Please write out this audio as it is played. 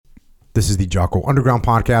This is the Jocko Underground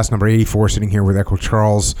Podcast, number 84, sitting here with Echo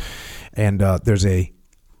Charles. And there's I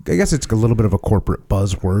guess it's a little bit of a corporate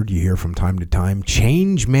buzzword you hear from time to time,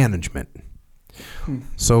 change management.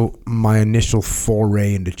 So my initial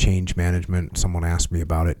foray into change management, someone asked me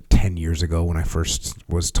about it 10 years ago when I first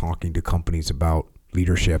was talking to companies about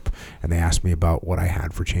leadership, and they asked me about what I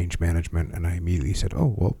had for change management, and I immediately said,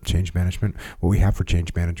 oh, well, change management, what we have for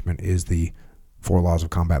change management is the 4 laws of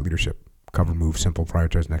combat leadership: cover, move, simple,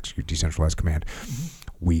 prioritize, and execute, decentralized command.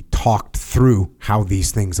 We talked through how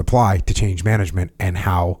these things apply to change management and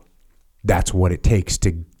how that's what it takes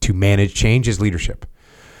to manage change is leadership.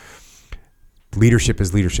 Leadership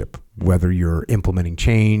is leadership, whether you're implementing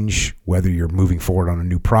change, whether you're moving forward on a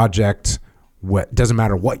new project, doesn't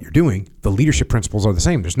matter what you're doing, the leadership principles are the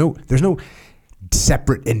same. There's no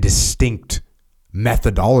separate and distinct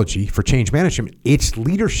methodology for change management. It's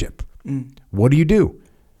leadership. What do?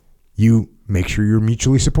 You make sure you're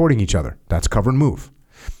mutually supporting each other. That's cover and move.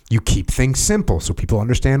 You keep things simple so people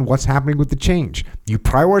understand what's happening with the change. You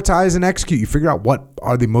prioritize and execute. You figure out what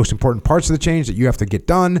are the most important parts of the change that you have to get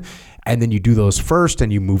done, and then you do those first,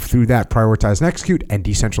 and you move through that, prioritize and execute, and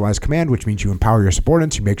decentralized command, which means you empower your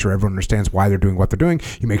subordinates. You make sure everyone understands why they're doing what they're doing.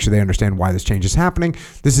 You make sure they understand why this change is happening.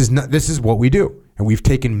 This is what we do, and we've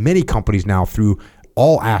taken many companies now through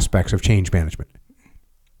all aspects of change management.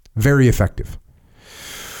 Very effective.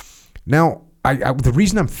 Now, the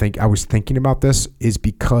reason I was thinking about this is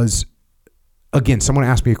because, again, someone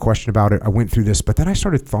asked me a question about it. I went through this, but then I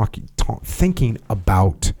started thinking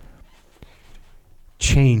about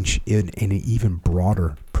change in an even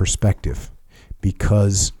broader perspective,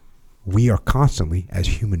 because we are constantly, as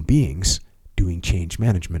human beings, doing change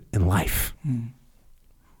management in life.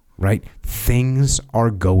 Right? Things are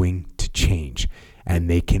going to change, and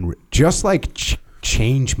they can, just like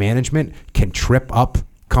change management can trip up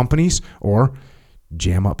companies or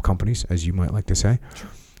jam up companies, as you might like to say. Sure.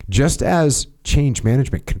 Just as change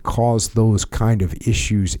management can cause those kind of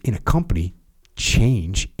issues in a company,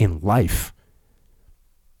 change in life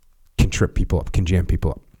can trip people up, can jam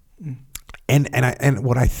people up. And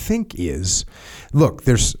what I think is, look,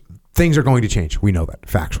 things are going to change. We know that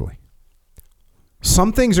factually.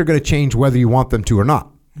 Some things are going to change whether you want them to or not.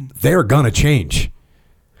 They're going to change.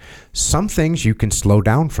 Some things you can slow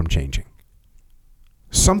down from changing.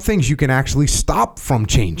 Some things you can actually stop from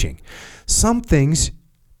changing. Some things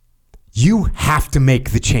you have to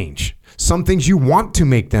make the change. Some things you want to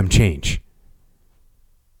make them change.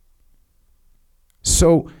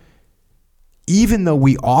 So even though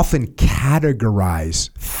we often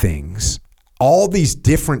categorize things, all these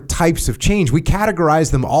different types of change, we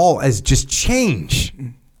categorize them all as just change.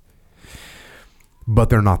 But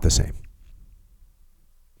they're not the same.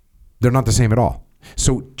 They're not the same at all.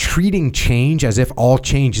 So treating change as if all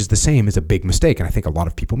change is the same is a big mistake. And I think a lot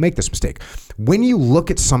of people make this mistake. When you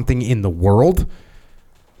look at something in the world,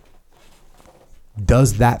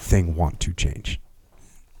 does that thing want to change?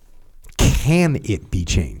 Can it be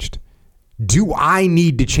changed? Do I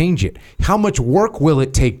need to change it? How much work will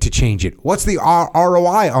it take to change it? What's the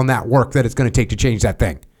ROI on that work that it's going to take to change that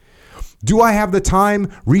thing? Do I have the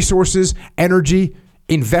time, resources, energy,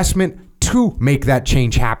 investment to make that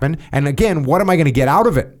change happen? And again, what am I going to get out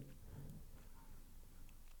of it?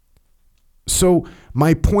 So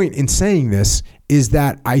my point in saying this is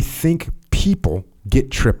that I think people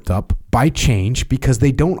get tripped up by change because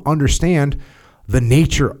they don't understand the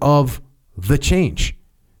nature of the change.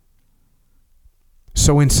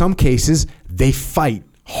 So in some cases, they fight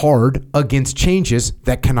hard against changes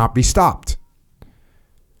that cannot be stopped.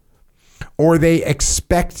 Or they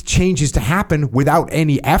expect changes to happen without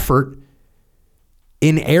any effort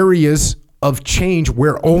in areas of change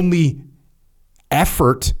where only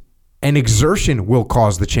effort and exertion will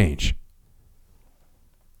cause the change.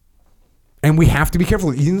 And we have to be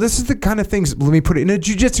careful. This is the kind of things, let me put it in a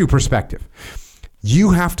jiu-jitsu perspective. You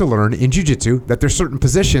have to learn in jiu-jitsu that there's certain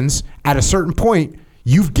positions at a certain point,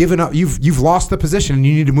 you've given up, you've lost the position and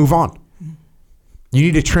you need to move on. You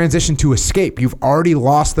need to transition to escape. You've already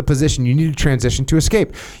lost the position. You need to transition to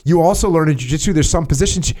escape. You also learn in jiu-jitsu there's some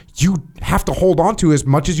positions you have to hold on to as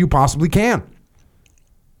much as you possibly can.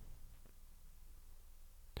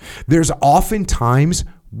 There's often times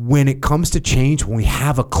when it comes to change when we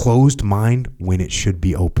have a closed mind when it should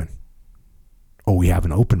be open. Or we have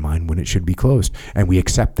an open mind when it should be closed. And we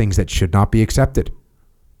accept things that should not be accepted.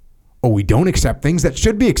 Or we don't accept things that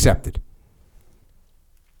should be accepted.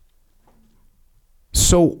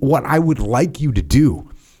 So what I would like you to do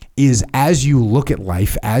is, as you look at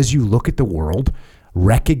life, as you look at the world,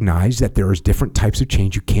 recognize that there is different types of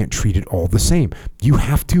change. You can't treat it all the same. You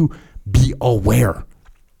have to be aware.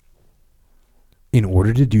 in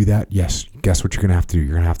order to do that, yes, guess what you're going to have to do?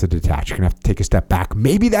 You're going to have to detach. You're going to have to take a step back.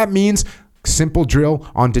 Maybe that means simple drill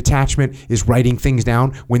on detachment is writing things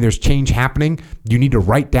down. When there's change happening, you need to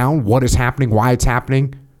write down what is happening, why it's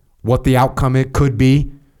happening, what the outcome it could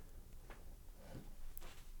be,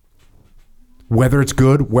 whether it's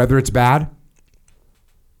good, whether it's bad.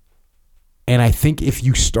 And I think if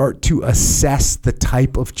you start to assess the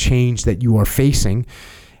type of change that you are facing,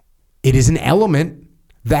 it is an element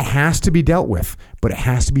that has to be dealt with, but it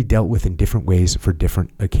has to be dealt with in different ways for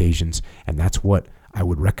different occasions. And that's what I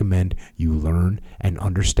would recommend you learn and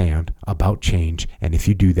understand about change. And if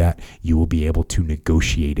you do that, you will be able to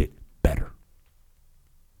negotiate it better.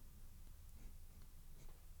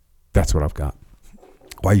 That's what I've got.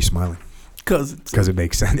 Why are you smiling? Because it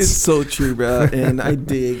makes sense. It's so true, bro. And I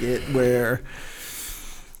dig it where,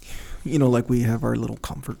 like we have our little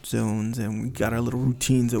comfort zones and we got our little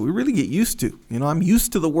routines that we really get used to. I'm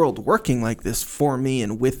used to the world working like this for me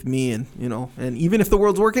and with me, and and even if the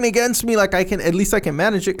world's working against me, like I can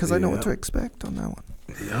manage it because I know what to expect on that one.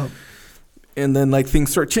 Yep. And then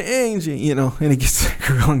things start changing, and it gets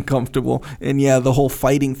real uncomfortable. And the whole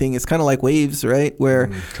fighting thing is kind of like waves, right? Where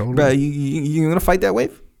totally. bro, you're gonna fight that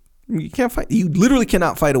wave. You can't fight. You literally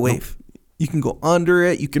cannot fight a wave. Nope. You can go under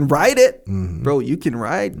it. You can ride it. Mm-hmm. Bro, you can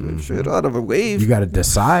ride shit out of a wave. You got to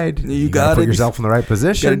decide. You got to put yourself in the right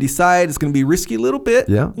position. You got to decide. It's going to be risky a little bit.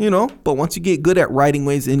 Yeah. But once you get good at riding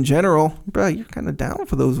waves in general, bro, you're kind of down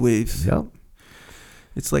for those waves. Yep.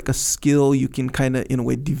 It's like a skill you can kind of, in a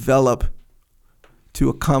way, develop to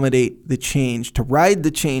accommodate the change, to ride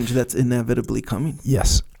the change that's inevitably coming.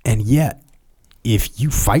 Yes. And yet, if you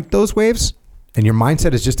fight those waves and your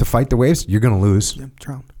mindset is just to fight the waves, you're going to lose. Yeah,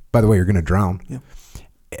 drown. By the way, you're going to drown. Yeah.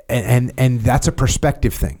 And that's a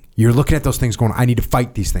perspective thing. You're looking at those things going, I need to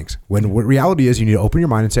fight these things. When what reality is, you need to open your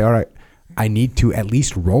mind and say, all right, I need to at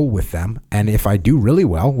least roll with them. And if I do really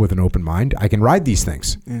well with an open mind, I can ride these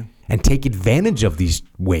things and take advantage of these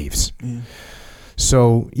waves. Yeah.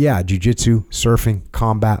 So jiu-jitsu, surfing,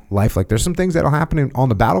 combat, life, there's some things that'll happen on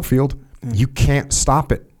the battlefield. You can't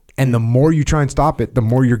stop it. And the more you try and stop it, the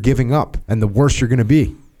more you're giving up and the worse you're going to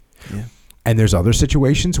be. Yeah. And there's other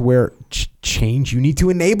situations where change, you need to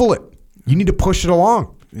enable it. You need to push it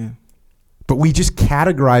along. Yeah. But we just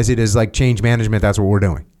categorize it as change management. That's what we're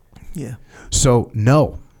doing. Yeah. So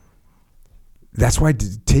no. That's why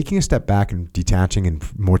taking a step back and detaching, and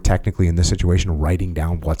more technically in this situation, writing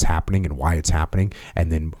down what's happening and why it's happening,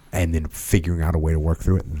 and then figuring out a way to work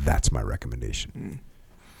through it. That's my recommendation.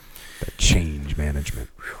 That change management.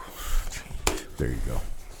 There you go.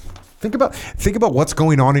 Think about what's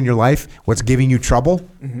going on in your life, what's giving you trouble.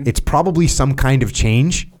 Mm-hmm. It's probably some kind of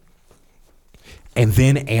change. And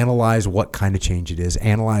then analyze what kind of change it is.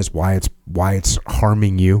 Analyze why it's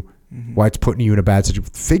harming you, why it's putting you in a bad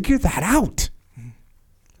situation. Figure that out.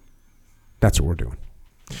 That's what we're doing.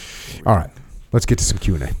 All right, let's get to some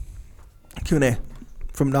Q&A. Q&A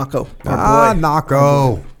from Jocko.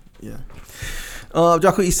 Jocko. Yeah.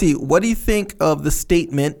 Jocko, EC, what do you think of the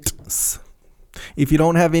statements, if you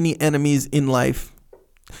don't have any enemies in life,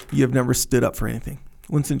 you have never stood up for anything?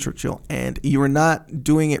 Winston Churchill. And you are not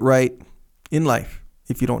doing it right in life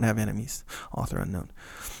if you don't have enemies. Author unknown.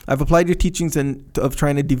 I've applied your teachings of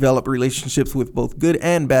trying to develop relationships with both good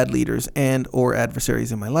and bad leaders and or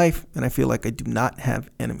adversaries in my life, and I feel like I do not have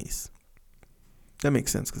enemies. That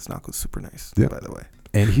makes sense because Jocko's super nice, by the way.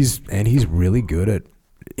 And he's really good at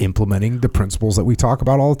implementing the principles that we talk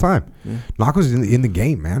about all the time. Yeah. Jocko's in the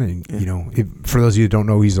game, man. And for those of you who don't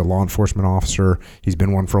know, he's a law enforcement officer. He's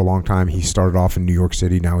been one for a long time. He started off in New York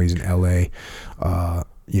City. Now he's in LA.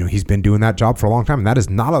 He's been doing that job for a long time. And that is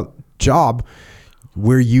not a job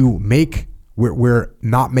where where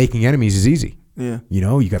not making enemies is easy. Yeah.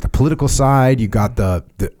 You got the political side, you got the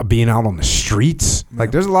being out on the streets. Yeah.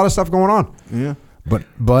 There's a lot of stuff going on. Yeah.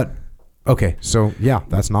 But okay, so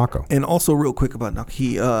that's Jocko. And also real quick about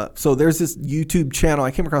Jocko, so there's this YouTube channel.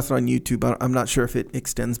 I came across it on YouTube. I'm not sure if it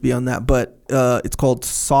extends beyond that, but it's called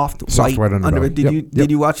Soft White Underbelly.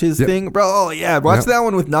 Did you watch his thing, bro? Oh yeah, watch that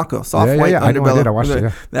one with Jocko. Soft White Underbelly. I did. I watched it.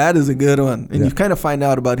 Yeah. That is a good one, and you kind of find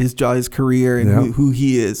out about his career and who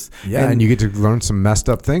he is. Yeah, and you get to learn some messed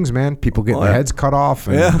up things, man. People getting their heads cut off,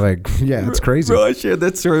 and it's crazy. Bro, I shared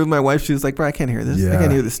that story with my wife. She was like, "Bro, I can't hear this. I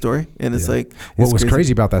can't hear this story." And it's like, what was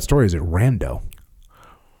crazy about that story is it rando.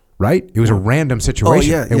 Right? It was a random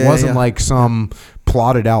situation. It wasn't like some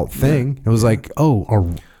plotted out thing. It was like,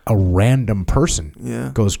 a random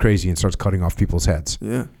person goes crazy and starts cutting off people's heads.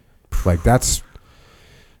 Yeah. I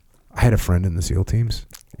had a friend in the SEAL teams.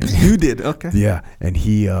 You did? Okay. Yeah. And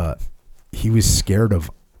he was scared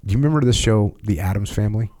of, do you remember the show, The Addams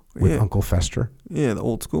Family? with Uncle Fester. Yeah, the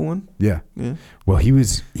old school one. Yeah. Yeah. Well, he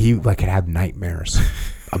like had had nightmares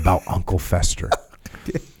about Uncle Fester.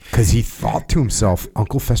 Because he thought to himself,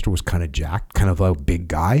 Uncle Fester was kind of jacked, kind of a big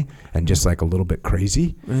guy, and just like a little bit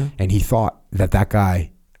crazy. And he thought that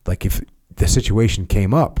guy, like if the situation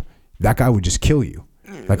came up, that guy would just kill you,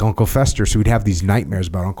 like Uncle Fester. So he'd have these nightmares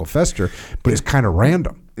about Uncle Fester, but it's kind of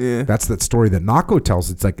random. Yeah. That's that story that Jocko tells.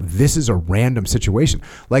 It's like, this is a random situation.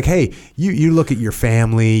 Like, hey, you look at your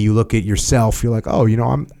family, you look at yourself, you're like, oh,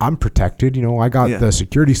 I'm protected. I got the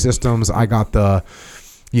security systems. I got the,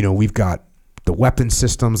 we've got the weapon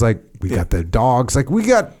systems, like we got the dogs, like we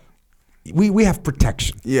have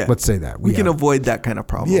protection. Yeah, let's say that we can avoid that kind of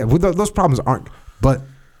problem. Yeah, well, those problems aren't. But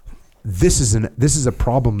this is a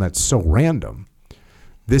problem that's so random.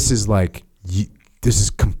 This is this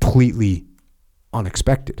is completely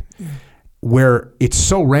unexpected, where it's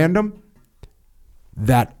so random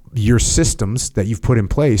that your systems that you've put in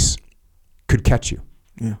place could catch you.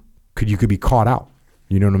 Yeah, you could be caught out.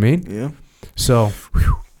 You know what I mean? Yeah. So.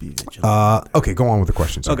 Okay, go on with the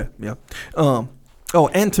questions. Okay, yeah.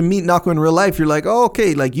 And to meet Jocko in real life, you're like, oh,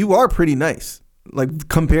 okay, like you are pretty nice, like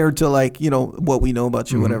compared to like what we know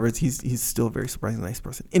about you, whatever. He's still a very surprisingly nice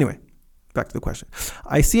person. Anyway, back to the question.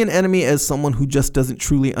 I see an enemy as someone who just doesn't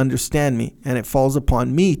truly understand me, and it falls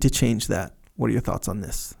upon me to change that. What are your thoughts on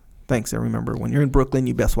this? Thanks. And remember, when you're in Brooklyn,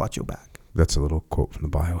 you best watch your back. That's a little quote from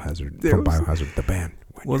the Biohazard the band.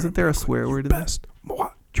 Wasn't there a swear word in there? Best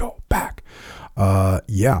watch your back.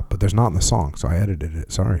 Yeah, but there's not in the song, so I edited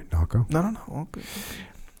it. Sorry, Jocko. No. Okay.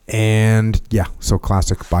 And yeah, so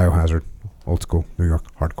classic Biohazard, old school New York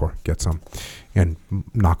hardcore. Get some. And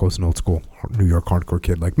Jocko's an old school New York hardcore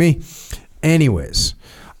kid like me. Anyways,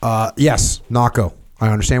 yes, Jocko, I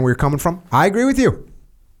understand where you're coming from. I agree with you.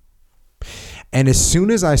 And as soon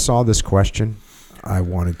as I saw this question, I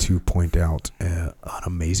wanted to point out an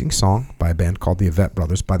amazing song by a band called the Yvette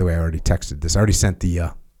Brothers. By the way, I already texted this. I already sent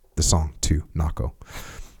the song to Jocko.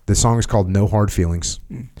 The song is called No Hard Feelings.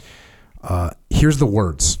 Here's the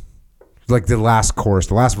words, like the last chorus,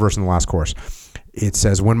 the last verse and the last chorus. It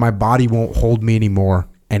says, when my body won't hold me anymore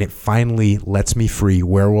and it finally lets me free,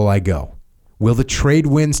 where will I go? Will the trade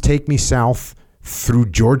winds take me south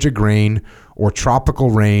through Georgia grain or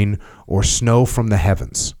tropical rain or snow from the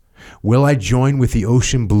heavens? Will I join with the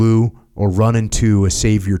ocean blue or run into a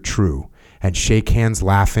savior true and shake hands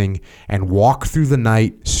laughing and walk through the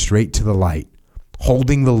night straight to the light,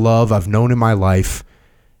 holding the love I've known in my life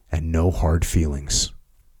and no hard feelings?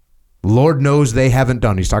 Lord knows they haven't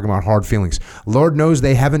done, he's talking about hard feelings. Lord knows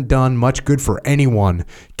they haven't done much good for anyone,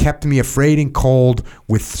 kept me afraid and cold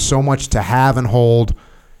with so much to have and hold.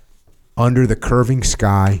 Under the curving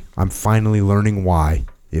sky, I'm finally learning why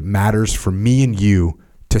it matters for me and you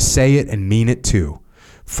to say it and mean it too.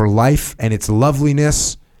 For life and its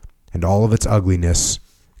loveliness and all of its ugliness,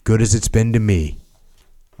 good as it's been to me,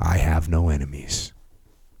 I have no enemies.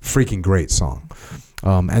 Freaking great song.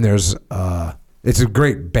 And there's, it's a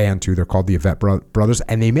great band too. They're called the Yvette Brothers,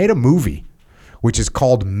 and they made a movie, which is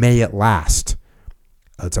called May It Last.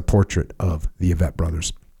 It's a portrait of the Yvette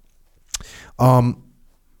Brothers.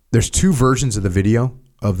 There's two versions of the video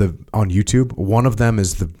on YouTube. One of them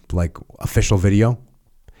is the official video,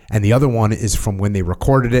 and the other one is from when they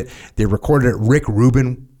recorded it. They recorded it. Rick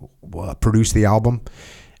Rubin produced the album,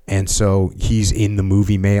 and so he's in the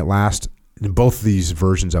movie May It Last. And both of these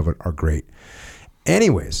versions of it are great.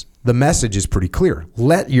 Anyways, the message is pretty clear.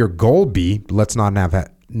 Let your goal be, let's not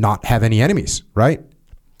have any enemies, right?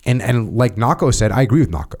 And like Jocko said, I agree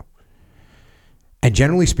with Jocko. And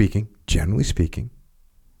generally speaking,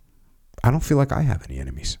 I don't feel like I have any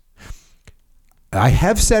enemies. I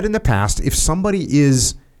have said in the past, if somebody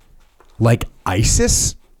is like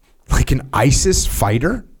ISIS, like an ISIS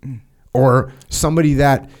fighter, or somebody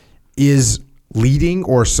that is leading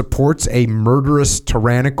or supports a murderous,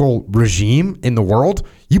 tyrannical regime in the world,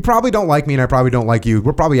 you probably don't like me and I probably don't like you.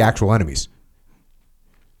 We're probably actual enemies.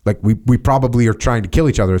 Like we probably are trying to kill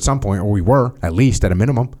each other at some point, or we were, at least at a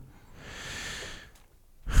minimum.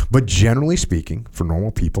 But generally speaking, for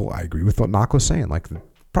normal people, I agree with what Jocko's saying. Like,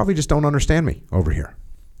 probably just don't understand me over here.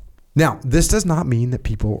 Now, this does not mean that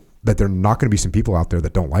there are not going to be some people out there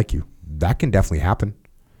that don't like you. That can definitely happen.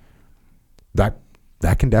 That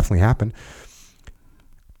can definitely happen.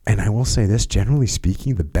 And I will say this, generally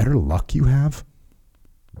speaking, the better luck you have,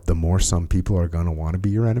 the more some people are going to want to be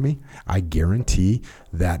your enemy. I guarantee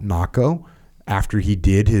that Jocko, after he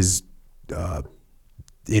did his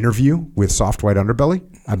interview with Soft White Underbelly,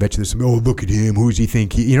 I bet you there's some, oh, look at him, who does he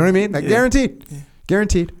think he, you know what I mean? Like, guaranteed. Yeah.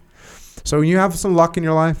 Guaranteed. So when you have some luck in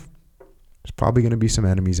your life, there's probably going to be some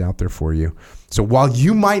enemies out there for you. So while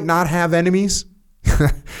you might not have enemies,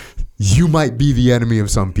 You might be the enemy of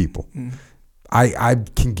some people. I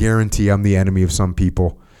can guarantee I'm the enemy of some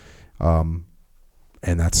people. And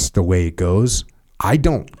that's the way it goes. I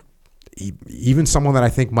don't, even someone that I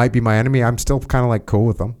think might be my enemy, I'm still kind of like cool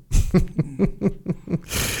with them.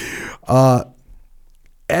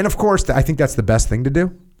 And of course, I think that's the best thing to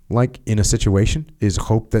do. Like in a situation is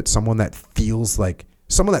hope that someone that feels like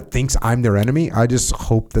someone that thinks I'm their enemy, I just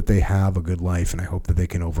hope that they have a good life, and I hope that they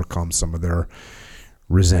can overcome some of their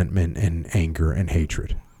resentment and anger and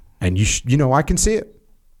hatred. And I can see it.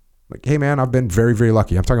 Like, hey man, I've been very, very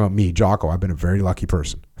lucky. I'm talking about me, Jocko. I've been a very lucky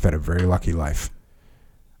person. I've had a very lucky life.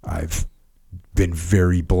 I've been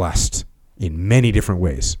very blessed in many different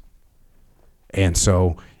ways. And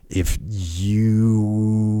so if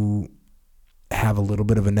you have a little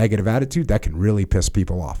bit of a negative attitude, that can really piss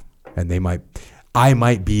people off. And I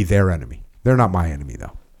might be their enemy. They're not my enemy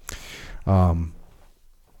though.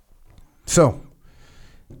 So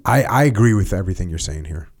I agree with everything you're saying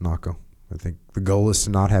here, Nako. I think the goal is to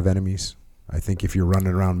not have enemies. I think if you're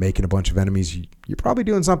running around making a bunch of enemies, you're probably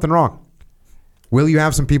doing something wrong. Will you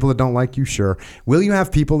have some people that don't like you? Sure. Will you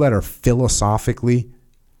have people that are philosophically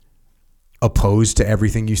opposed to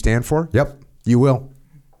everything you stand for? Yep, you will.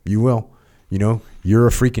 You will. You're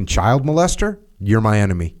a freaking child molester. You're my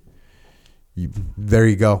enemy. There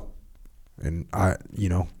you go. And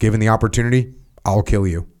given the opportunity, I'll kill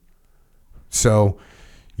you. So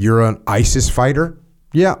you're an ISIS fighter.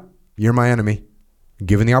 Yeah, you're my enemy.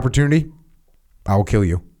 Given the opportunity, I will kill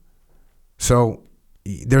you. So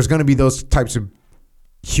there's going to be those types of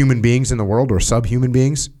human beings in the world, or subhuman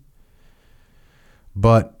beings.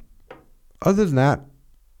 But other than that,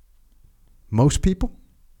 most people,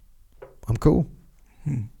 I'm cool.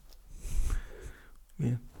 Yeah.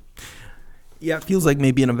 Yeah, it feels like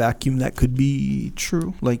maybe in a vacuum that could be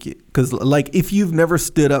true. Because if you've never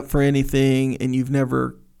stood up for anything and you've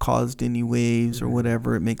never caused any waves or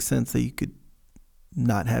whatever, it makes sense that you could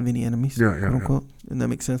not have any enemies. Yeah. And that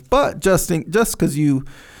makes sense. But just because you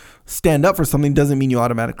stand up for something doesn't mean you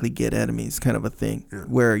automatically get enemies, kind of a thing. Yeah.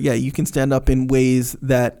 Where, you can stand up in ways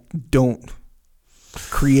that don't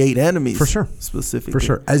create enemies. For sure. Specifically. For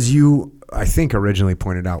sure. As you, I think, originally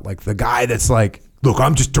pointed out, like the guy that's like, look,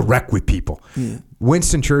 I'm just direct with people. Yeah.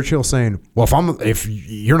 Winston Churchill saying, well, if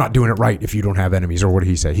you're not doing it right if you don't have enemies, or what did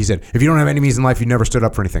he say? He said, if you don't have enemies in life, you never stood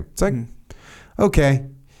up for anything. It's like, okay.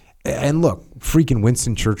 And look, freaking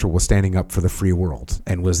Winston Churchill was standing up for the free world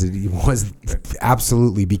and was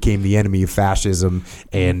absolutely became the enemy of fascism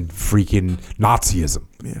and freaking Nazism.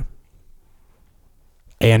 Yeah.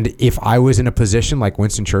 And if I was in a position like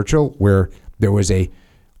Winston Churchill, where there was a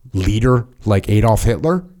leader like Adolf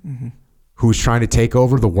Hitler, who was trying to take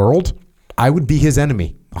over the world, I would be his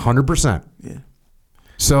enemy, 100%. Yeah.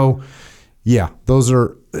 So, those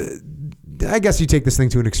are, I guess you take this thing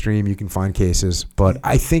to an extreme, you can find cases, but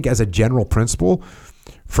I think as a general principle,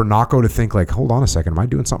 for Nako to think like, hold on a second, am I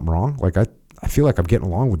doing something wrong? Like, I feel like I'm getting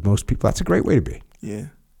along with most people. That's a great way to be. Yeah.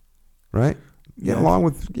 Right? Get along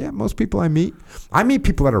with, most people I meet. I meet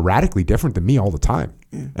people that are radically different than me all the time,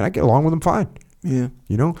 and I get along with them fine. Yeah.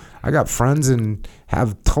 I got friends and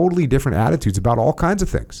have totally different attitudes about all kinds of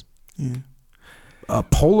things. Yeah.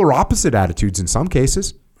 Polar opposite attitudes in some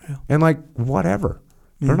cases. Yeah. And like, whatever.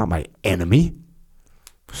 They're not my enemy.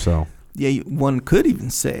 So. Yeah, one could even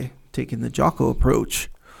say, taking the Jocko approach,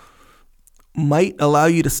 might allow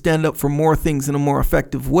you to stand up for more things in a more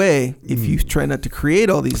effective way if you try not to create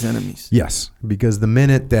all these enemies. Yes, because the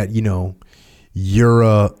minute that, you're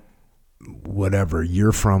you're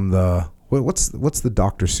from the... What's the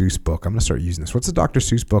Dr. Seuss book? I'm going to start using this. What's the Dr.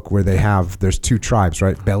 Seuss book where there's two tribes,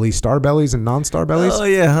 right? Star bellies and non-star bellies? Oh,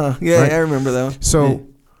 yeah. Huh? Yeah, right? I remember that one. So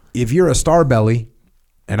if you're a star belly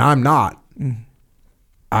and I'm not,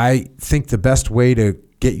 I think the best way to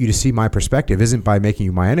get you to see my perspective isn't by making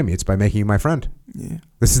you my enemy. It's by making you my friend. Yeah.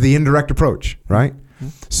 This is the indirect approach, right?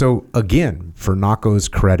 So again, for Nako's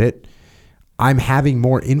credit, I'm having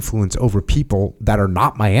more influence over people that are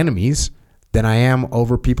not my enemies than I am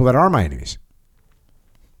over people that are my enemies.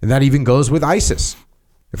 And that even goes with ISIS.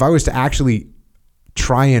 If I was to actually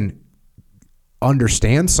try and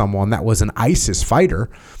understand someone that was an ISIS fighter,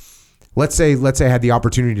 let's say I had the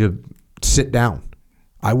opportunity to sit down.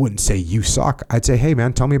 I wouldn't say you suck. I'd say, hey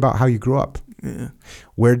man, tell me about how you grew up. Yeah.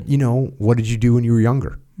 What did you do when you were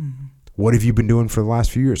younger? What have you been doing for the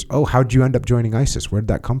last few years? Oh, how'd you end up joining ISIS? Where did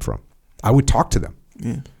that come from? I would talk to them.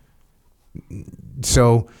 Yeah.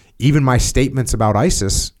 So even my statements about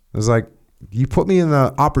ISIS, I was like, you put me in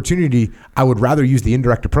the opportunity, I would rather use the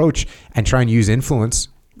indirect approach and try and use influence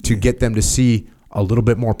to get them to see a little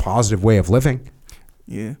bit more positive way of living.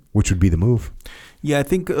 Yeah. Which would be the move. Yeah, I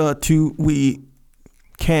think too, we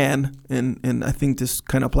can, and I think this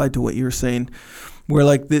kind of applied to what you were saying, where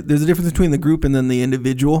like there's a difference between the group and then the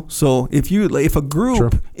individual. So if a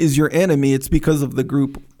group is your enemy, it's because of the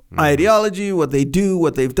group ideology, what they do,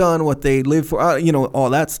 what they've done, what they live for, all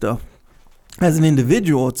that stuff. As an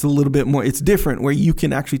individual, it's a little bit more, it's different, where you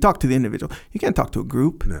can actually talk to the individual. You can't talk to a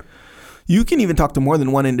group. No. You can even talk to more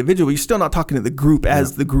than one individual, but you're still not talking to the group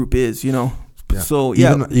as the group is, Yeah. So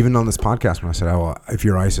even on this podcast, when I said, "Oh, if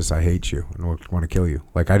you're ISIS, I hate you and want to kill you,"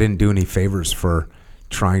 like I didn't do any favors for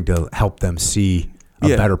trying to help them see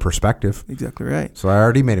a better perspective. Exactly right. So I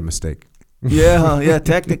already made a mistake. Yeah,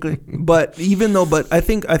 technically. But I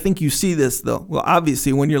think you see this though. Well,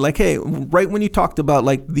 obviously, when you're like, hey, right when you talked about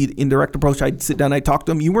like the indirect approach, I'd sit down, I talk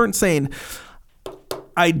to them. You weren't saying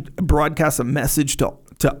I'd broadcast a message to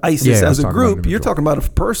ISIS as a group. You're talking about a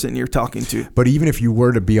person you're talking to. But even if you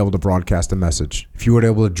were to be able to broadcast a message, if you were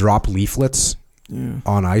able to drop leaflets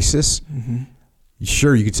on ISIS,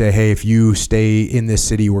 sure, you could say, hey, if you stay in this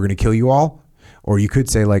city, we're going to kill you all. Or you could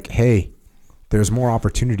say like, hey, there's more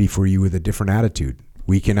opportunity for you with a different attitude.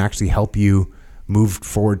 We can actually help you move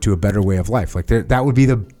forward to a better way of life. Like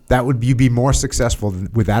you'd be more successful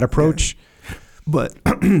with that approach. Yeah. But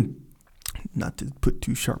not to put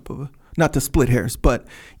too sharp of not to split hairs, but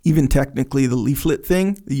even technically the leaflet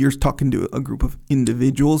thing, you're talking to a group of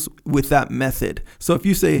individuals with that method. So if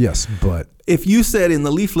you say, yes, but if you said in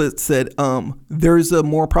the leaflet said, there's a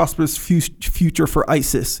more prosperous future for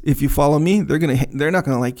ISIS. If you follow me, they're not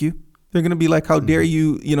going to like you. They're going to be like, how dare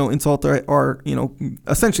you, insult our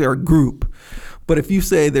essentially our group. But if you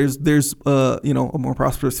say there's a more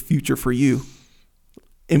prosperous future for you,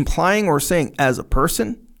 implying or saying as a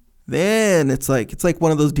person, then it's like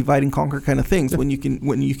one of those divide and conquer kind of things when you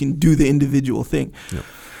can do the individual thing. Yep.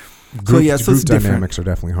 Group dynamics are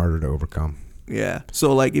definitely harder to overcome. Yeah.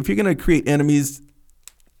 So like if you're going to create enemies,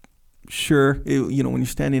 sure, when you're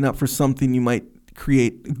standing up for something, you might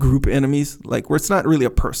create group enemies, like where it's not really a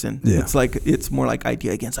person. Yeah. It's more like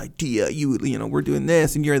idea against idea. We're doing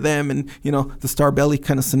this and you're them, and the star belly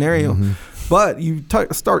kind of scenario. Mm-hmm. But you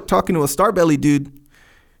start talking to a star belly dude,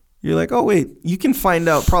 you're like, oh wait, you can find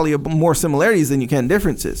out probably more similarities than you can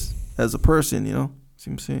differences as a person. See what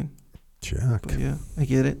I'm saying? Jack. But yeah, I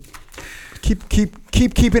get it. Keep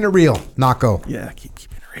keeping it real, Jocko. Yeah, keep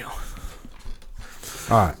keeping it real.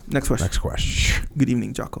 All right. Next question. Good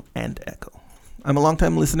evening, Jocko and Echo. I'm a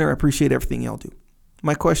longtime listener. I appreciate everything y'all do.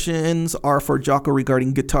 My questions are for Jocko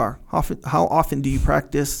regarding guitar. How often do you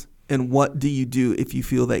practice, and what do you do if you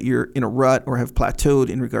feel that you're in a rut or have plateaued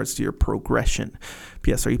in regards to your progression?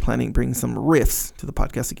 P.S. Are you planning to bring some riffs to the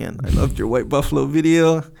podcast again? I loved your White Buffalo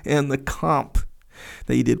video and the comp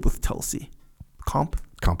that you did with Tulsi.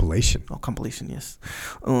 Compilation. Oh, compilation, yes.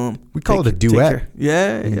 We call it a duet.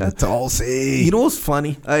 Yeah. Tulsi. You know what's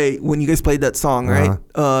funny? When you guys played that song, right?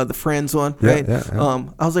 The Friends one, right? Yeah.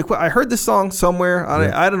 I was like, well, I heard this song somewhere.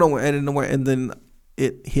 I don't know where. I didn't know where. And then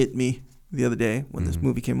it hit me the other day when this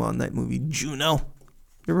movie came on. That movie, Juno.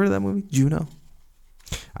 You ever heard of that movie, Juno?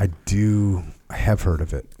 I do. I have heard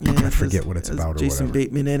of it. Yeah, I forget what it's about. Jason or whatever.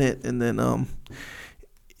 Bateman in it, and then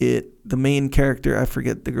the main character, I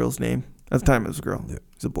forget the girl's name. At the time, it was a girl. Yeah.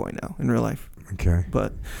 He's a boy now in real life. Okay.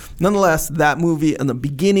 But nonetheless, that movie, and the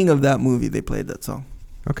beginning of that movie, they played that song.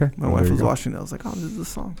 Okay. My wife was watching it. I was like, oh, this is the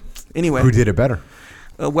song. Anyway. Who did it better?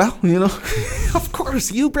 Well, of course,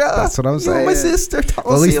 you, bro. That's what I was saying. My sister, Tulsi,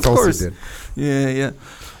 well, at least of Tulsi course. did. Yeah.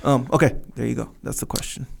 Okay, there you go. That's the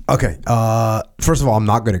question. Okay. First of all, I'm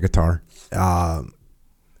not good at guitar. And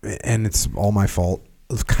it's all my fault.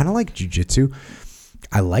 It's kind of like jiu-jitsu.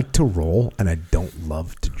 I like to roll, and I don't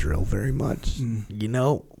love to drill very much,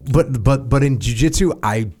 But in jiu-jitsu,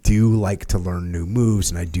 I do like to learn new moves,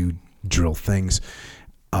 and I do drill things.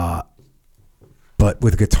 But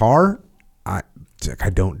with guitar, I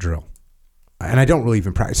don't drill, and I don't really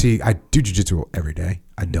even practice. See, I do jiu-jitsu every day.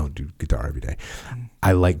 I don't do guitar every day.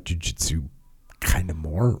 I like jiu-jitsu kind of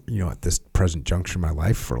more, at this present juncture in my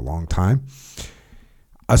life for a long time.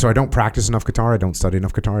 So I don't practice enough guitar. I don't study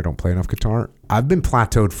enough guitar. I don't play enough guitar. I've been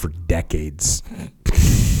plateaued for decades.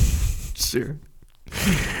 Sure.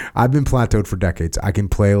 I've been plateaued for decades. I can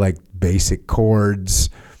play like basic chords,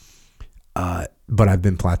 but I've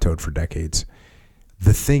been plateaued for decades.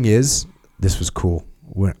 The thing is, this was cool.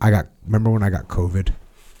 Remember when I got COVID?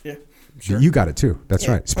 Yeah. Sure. You got it too. That's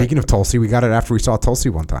right. Speaking of Tulsi, we got it after we saw Tulsi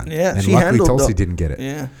one time. Yeah. And luckily Tulsi didn't get it.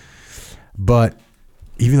 Yeah. But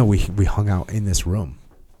even though we hung out in this room,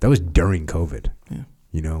 that was during COVID. Yeah.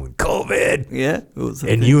 And COVID. Yeah. It was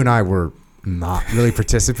and you and I were not really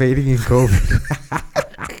participating in COVID.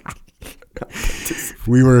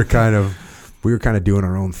 we were kind of doing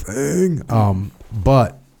our own thing.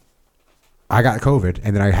 But I got COVID,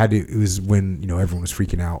 and then it was when, everyone was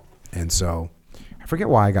freaking out. And so I forget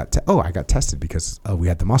why I got tested because we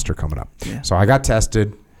had the muster coming up. Yeah. So I got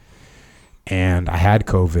tested and I had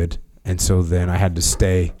COVID. And so then I had to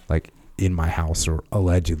stay like in my house, or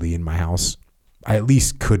allegedly in my house. I at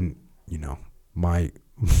least couldn't, my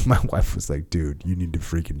wife was like, dude, you need to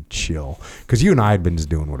freaking chill. Because you and I had been just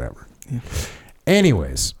doing whatever. Yeah.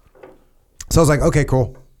 Anyways, so I was like, okay,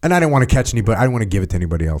 cool. And I didn't want to catch anybody. I didn't want to give it to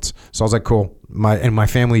anybody else. So I was like, cool. My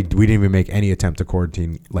family, we didn't even make any attempt to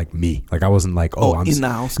quarantine like me. Like I wasn't like, I'm in the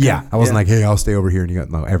house. Yeah. I wasn't like, hey, I'll stay over here.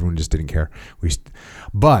 And no, everyone just didn't care.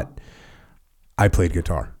 But I played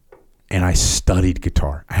guitar and I studied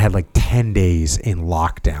guitar. I had like 10 days in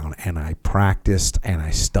lockdown and I practiced and I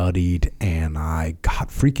studied and I got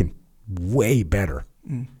freaking way better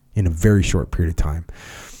in a very short period of time.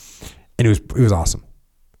 And it was awesome.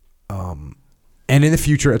 And in the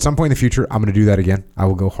future, at some point in the future, I'm going to do that again. I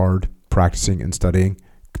will go hard practicing and studying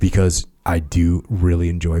because I do really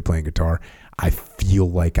enjoy playing guitar. I feel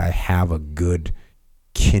like I have a good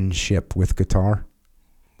kinship with guitar.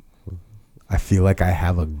 I feel like I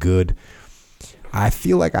have a good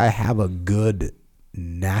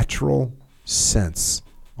natural sense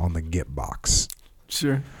on the git box.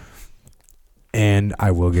 Sure. And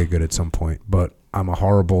I will get good at some point, but I'm a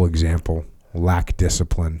horrible example. Lack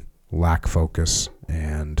discipline, lack focus.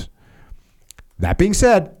 And that being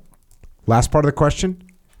said, last part of the question,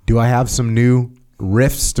 do I have some new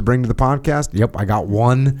riffs to bring to the podcast? Yep, I got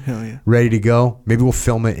one. Hell yeah. Ready to go. Maybe we'll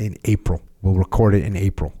film it in April. We'll record it in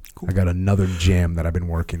April. Cool. I got another jam that I've been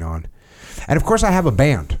working on. And of course I have a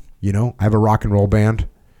band, I have a rock and roll band.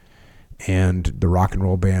 And the rock and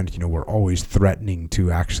roll band, we're always threatening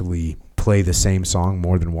to actually play the same song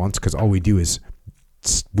more than once because all we do is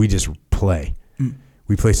we just play.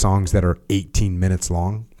 We play songs that are 18 minutes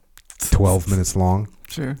long, 12 minutes long,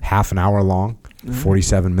 sure, half an hour long,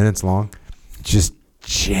 47 minutes long, just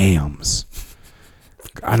jams.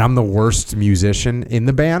 And I'm the worst musician in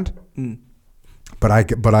the band, but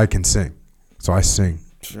I can sing. So I sing.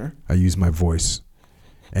 Sure. I use my voice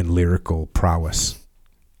and lyrical prowess.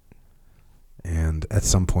 And at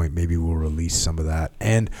some point, maybe we'll release some of that.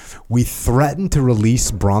 And we threatened to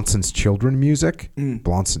release Bronson's Children music,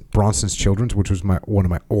 Bronson's Children's, which was one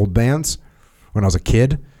of my old bands when I was a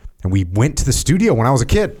kid. And we went to the studio when I was a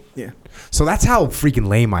kid. Yeah. So that's how freaking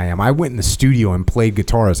lame I am. I went in the studio and played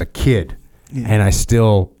guitar as a kid. Yeah. And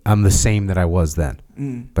I'm the same that I was then.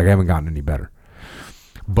 Like I haven't gotten any better.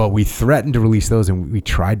 But we threatened to release those, and we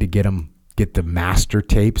tried to get the master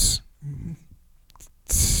tapes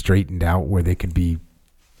straightened out where they could be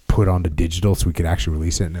put onto digital so we could actually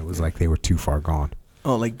release it, and it was like they were too far gone.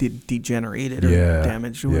 Oh, like degenerated or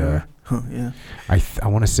damaged or whatever. Huh, yeah. I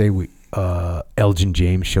want to say Elgin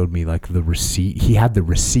James showed me like the receipt. He had the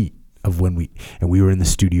receipt of when we were in the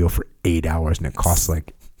studio for 8 hours, and it cost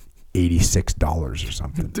like $86 or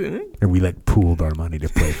something. And we like pooled our money to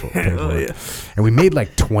pay for it. Yeah. And we made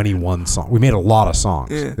like 21 songs. We made a lot of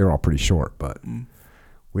songs. Yeah. They were all pretty short, but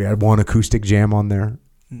we had one acoustic jam on there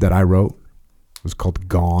that I wrote. It was called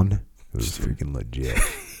Gone. It was freaking legit.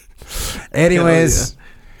 Anyways,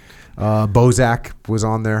 Bozak was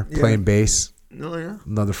on there playing bass. Oh, yeah.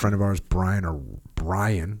 Another friend of ours,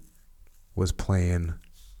 Brian, was playing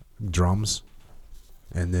drums.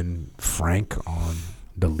 And then Frank on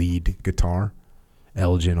the lead guitar.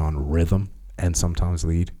 Elgin on rhythm and sometimes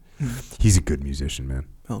lead. He's a good musician, man.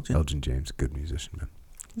 Elgin James, good musician, man.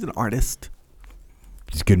 He's an artist.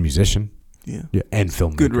 He's a good musician. Yeah. And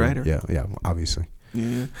filmmaker. Good writer. Yeah, obviously.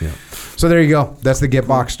 Yeah. So there you go. That's the Get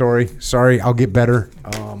Box story. Sorry, I'll get better.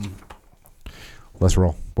 Let's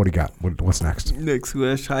roll. What do you got? What's next? Next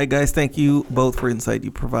question. Hi guys, thank you both for insight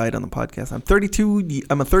you provide on the podcast. I'm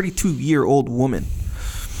a 32-year-old woman.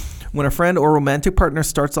 When a friend or romantic partner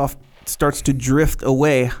starts to drift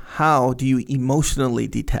away, how do you emotionally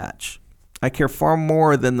detach? I care far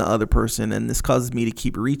more than the other person, and this causes me to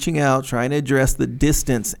keep reaching out, trying to address the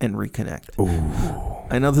distance and reconnect. Ooh.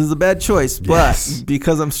 I know this is a bad choice, but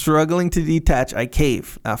because I'm struggling to detach, I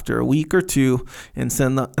cave after a week or two and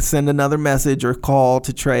send another message or call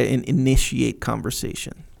to try and initiate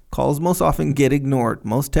conversation. Calls most often get ignored.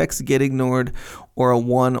 Most texts get ignored or a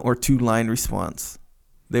 1 or 2 line response.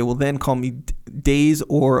 They will then call me days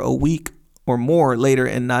or a week or more later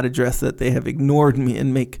and not address that they have ignored me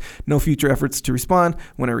and make no future efforts to respond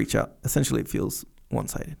when I reach out. Essentially, it feels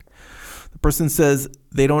one-sided. The person says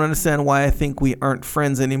they don't understand why I think we aren't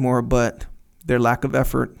friends anymore, but their lack of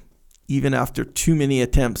effort, even after too many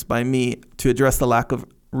attempts by me to address the lack of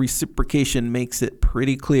reciprocation, makes it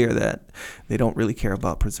pretty clear that they don't really care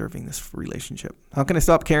about preserving this relationship. How can I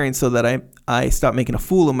stop caring so that I stop making a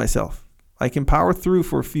fool of myself? I can power through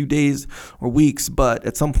for a few days or weeks, but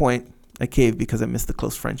at some point I cave because I missed the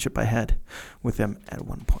close friendship I had with them at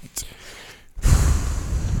one point.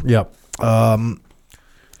 Yep.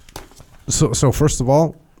 So first of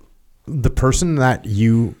all, the person that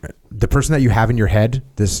you have in your head,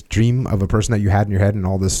 this dream of a person that you had in your head and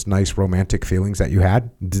all this nice romantic feelings that you had,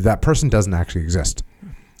 that person doesn't actually exist.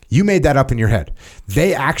 You made that up in your head.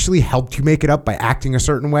 They actually helped you make it up by acting a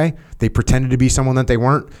certain way. They pretended to be someone that they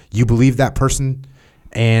weren't. You believe that person,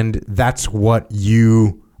 and that's what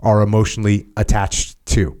you are emotionally attached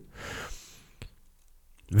to.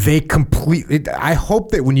 I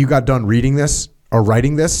hope that when you got done reading this or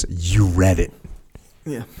writing this, you read it.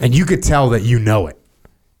 Yeah. And you could tell that you know it.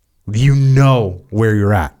 You know where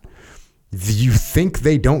you're at. You think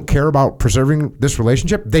they don't care about preserving this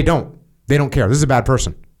relationship? They don't. They don't care. This is a bad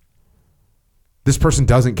person. This person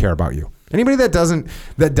doesn't care about you. Anybody that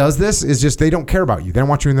does this is just, they don't care about you. They don't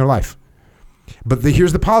want you in their life. But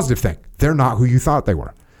here's the positive thing. They're not who you thought they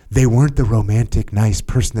were. They weren't the romantic, nice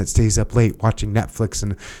person that stays up late watching Netflix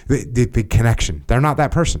and the big connection. They're not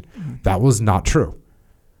that person. That was not true.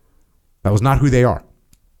 That was not who they are.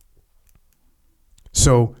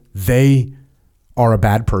 So they are a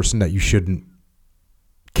bad person that you shouldn't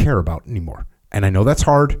care about anymore. And I know that's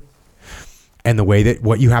hard. And the way that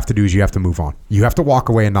what you have to do is you have to move on. You have to walk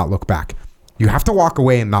away and not look back. You have to walk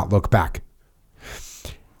away and not look back.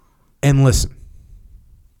 And listen,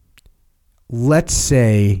 let's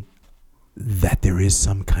say that there is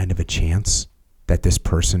some kind of a chance that this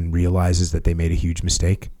person realizes that they made a huge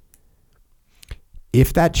mistake.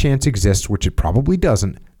 If that chance exists, which it probably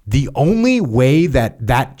doesn't, the only way that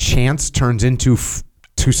that chance turns into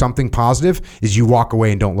to something positive is you walk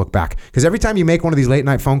away and don't look back. Because every time you make one of these late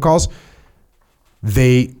night phone calls,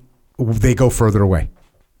 they go further away.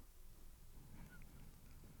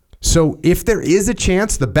 So if there is a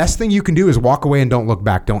chance, the best thing you can do is walk away and don't look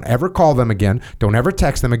back. Don't ever call them again. Don't ever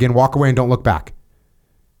text them again. Walk away and don't look back.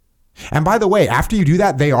 And by the way, after you do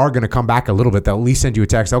that, they are going to come back a little bit. They'll at least send you a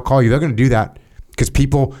text. They'll call you. They're going to do that because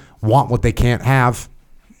people want what they can't have.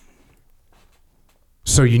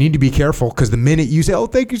 So you need to be careful, because the minute you say, oh,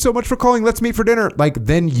 thank you so much for calling, let's meet for dinner, like,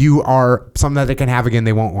 then you are something that they can have again.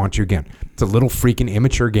 They won't want you again. It's a little freaking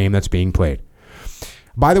immature game that's being played.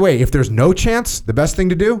 By the way, if there's no chance, the best thing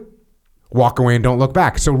to do, walk away and don't look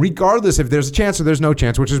back. So regardless if there's a chance or there's no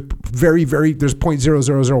chance, which is very, very, there's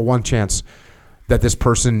 0.0001 chance that this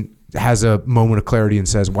person has a moment of clarity and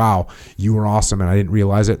says, wow, you were awesome and I didn't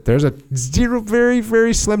realize it. There's a very,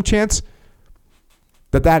 very slim chance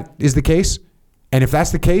that that is the case. And if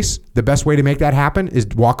that's the case, the best way to make that happen is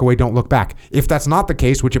walk away, don't look back. If that's not the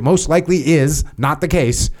case, which it most likely is not the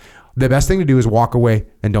case, the best thing to do is walk away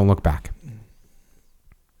and don't look back.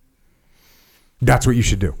 That's what you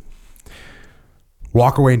should do.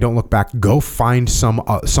 Walk away and don't look back. Go find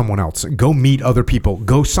someone else. Go meet other people.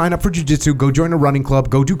 Go sign up for jiu-jitsu. Go join a running club.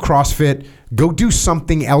 Go do CrossFit. Go do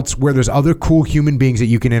something else where there's other cool human beings that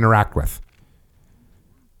you can interact with.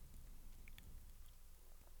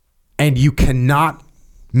 And you cannot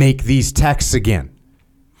make these texts again.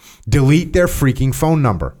 Delete their freaking phone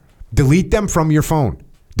number. Delete them from your phone.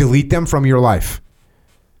 Delete them from your life.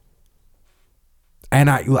 And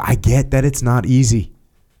I get that it's not easy.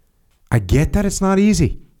 I get that it's not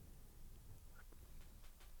easy.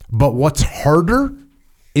 But what's harder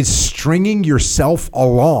is stringing yourself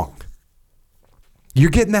along. You're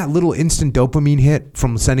getting that little instant dopamine hit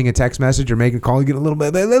from sending a text message or making a call. You get a little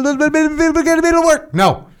bit of work.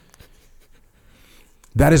 No.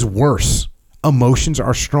 That is worse. Emotions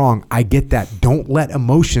are strong. I get that. Don't let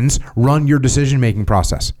emotions run your decision-making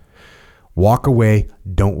process. Walk away.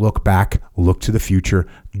 Don't look back. Look to the future.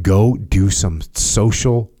 Go do some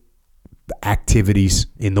social activities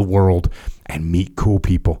in the world and meet cool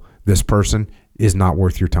people. This person is not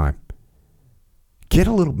worth your time.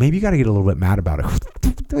 Maybe you got to get a little bit mad about it.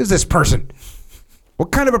 Who is this person?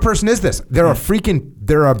 What kind of a person is this? They're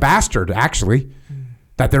a bastard, actually.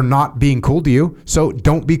 That they're not being cool to you. So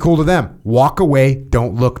don't be cool to them. Walk away.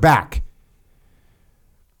 Don't look back.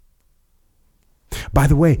 By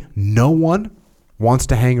the way, no one wants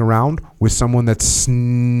to hang around with someone that's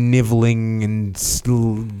sniveling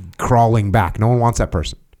and crawling back. No one wants that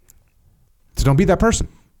person. So don't be that person.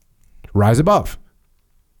 Rise above.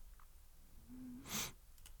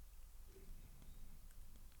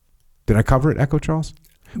 Did I cover it, Echo Charles?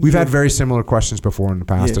 We've had very similar questions before in the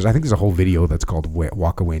past. Yeah. I think there's a whole video that's called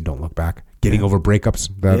Walk Away and Don't Look Back. Getting over breakups.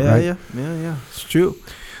 Right? Yeah. It's true.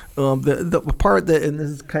 The part that, and this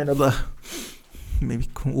is kind of maybe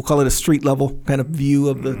we'll call it a street level kind of view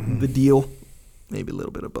of the deal. Maybe a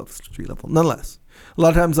little bit above street level. Nonetheless, a lot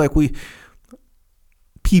of times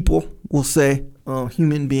people, we'll say,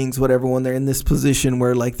 human beings, whatever, when they're in this position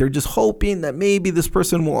where like they're just hoping that maybe this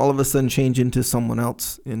person will all of a sudden change into someone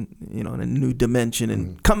else in a new dimension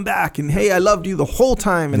and come back and, hey, I loved you the whole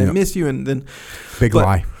time and I miss you, and then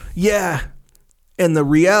lie. Yeah. And the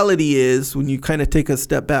reality is, when you kind of take a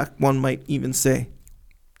step back, one might even say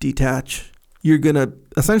detach. You're going to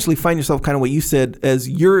essentially find yourself kind of what you said, as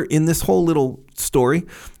you're in this whole little story.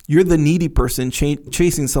 You're the needy person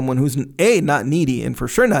chasing someone who's not needy, and for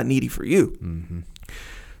sure not needy for you. Mm-hmm.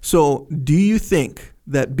 So do you think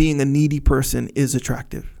that being a needy person is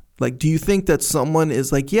attractive? Like, do you think that someone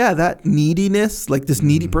is like, yeah, that neediness, like this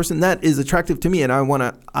needy person, that is attractive to me, and I want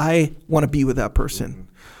to be with that person?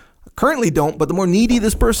 Currently don't, but the more needy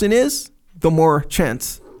this person is, the more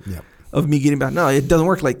chance of me getting back. No, it doesn't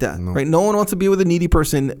work like that, right? No one wants to be with a needy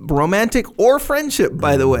person, romantic or friendship,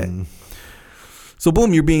 by the way. So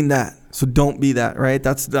boom, you're being that. So don't be that, right?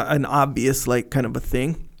 That's an obvious, like, kind of a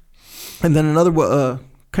thing. And then another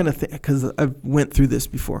kind of thing, because I've went through this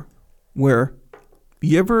before, where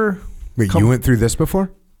you ever... Wait, you went through this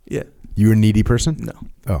before? Yeah. You were a needy person? No.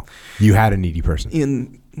 Oh, you had a needy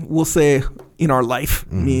person. We'll say in our life,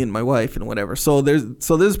 me and my wife and whatever. So there's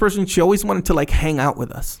this person, she always wanted to like hang out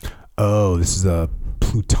with us. Oh, this is a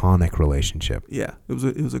platonic relationship. Yeah, it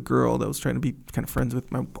was a girl that was trying to be kind of friends with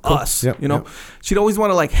us. Yep, Yep. She'd always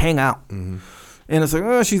want to like hang out, and it's like,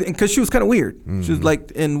 because she was kind of weird. She was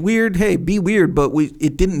like, and weird. Hey, be weird, but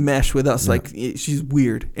it didn't mesh with us. Like she's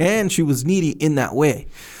weird, and she was needy in that way,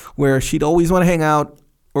 where she'd always want to hang out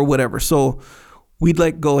or whatever. So we'd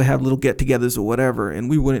like go have little get-togethers or whatever, and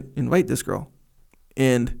we wouldn't invite this girl,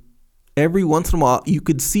 and every once in a while, you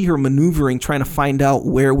could see her maneuvering, trying to find out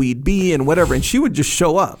where we'd be and whatever. And she would just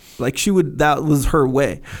show up. Like that was her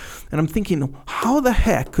way. And I'm thinking, how the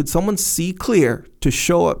heck could someone see clear to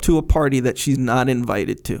show up to a party that she's not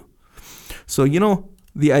invited to? So,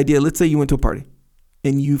 the idea, let's say you went to a party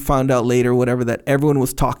and you found out later, whatever, that everyone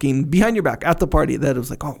was talking behind your back at the party, that it was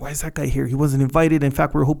like, oh, why is that guy here? He wasn't invited. In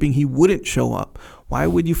fact, we were hoping he wouldn't show up. Why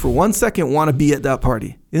would you for 1 second want to be at that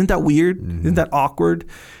party? Isn't that weird? Isn't that awkward?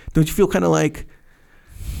 Don't you feel kind of like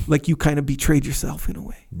you kind of betrayed yourself in a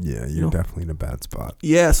way? Yeah, you're definitely in a bad spot.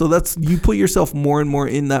 Yeah, so you put yourself more and more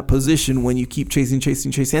in that position when you keep chasing.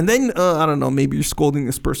 And then, I don't know, maybe you're scolding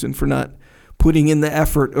this person for not putting in the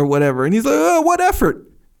effort or whatever. And he's like, oh, what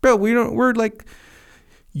effort? Bro, we're like,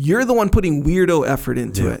 you're the one putting weirdo effort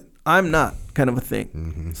into it. I'm not, kind of a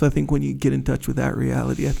thing. So I think when you get in touch with that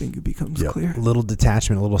reality, I think it becomes clear. A little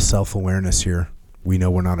detachment, a little self-awareness here. We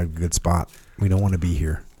know we're not in a good spot. We don't want to be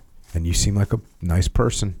here. And you seem like a nice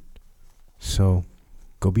person. So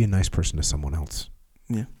go be a nice person to someone else.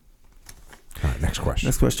 Yeah. All right, next question.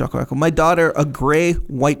 Next question, Jocko. My daughter, a gray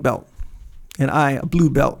white belt, and I, a blue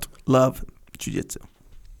belt, love jiu-jitsu.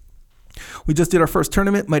 We just did our first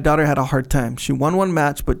tournament. My daughter had a hard time. She won one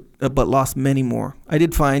match, but lost many more. I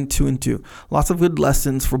did fine, 2-2. Lots of good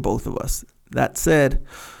lessons for both of us. That said,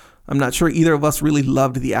 I'm not sure either of us really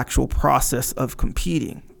loved the actual process of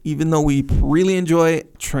competing, even though we really enjoy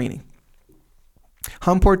training.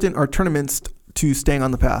 How important are tournaments to staying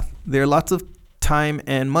on the path? There are lots of time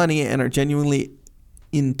and money and are genuinely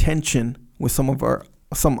in tension with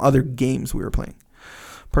some other games we were playing.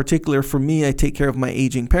 Particular for me, I take care of my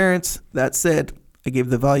aging parents. That said, I get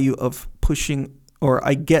the value of pushing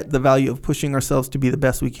ourselves to be the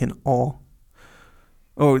best we can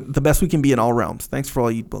the best we can be in all realms. Thanks for all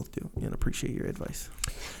you both do, and appreciate your advice.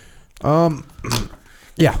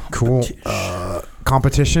 Yeah, cool.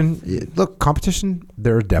 Competition. Look, competition,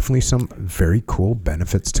 there are definitely some very cool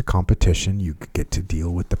benefits to competition. You get to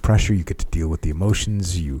deal with the pressure. You get to deal with the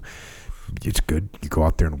emotions. It's good. You go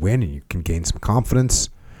out there and win, and you can gain some confidence.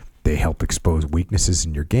 They help expose weaknesses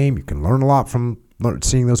in your game. You can learn a lot from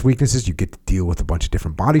seeing those weaknesses. You get to deal with a bunch of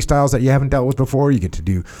different body styles that you haven't dealt with before. You get to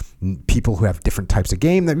do people who have different types of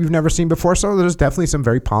game that you've never seen before. So there's definitely some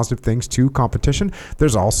very positive things to competition.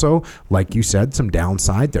 There's also, like you said, some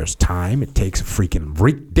downside. There's time. It takes a freaking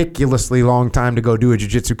ridiculously long time to go do a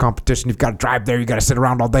jiu-jitsu competition. You've got to drive there. You got to sit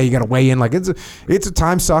around all day. You got to weigh in. Like it's a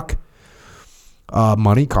time suck.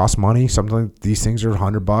 Money costs money. Sometimes these things are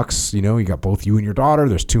 $100. You got both you and your daughter.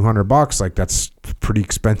 There's $200. Like that's pretty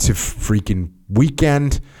expensive freaking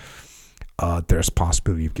weekend. There's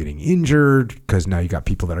possibility of getting injured because now you got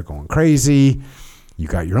people that are going crazy. You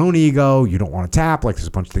got your own ego. You don't want to tap. Like there's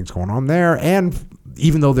a bunch of things going on there. And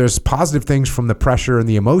even though there's positive things from the pressure and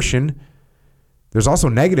the emotion, there's also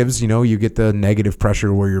negatives. You get the negative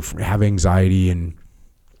pressure where you have anxiety and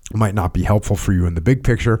might not be helpful for you in the big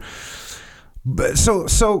picture. But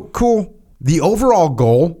so cool. The overall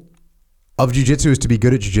goal of jiu-jitsu is to be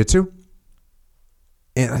good at jiu-jitsu.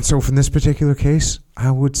 And so from this particular case,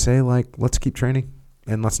 I would say, like, let's keep training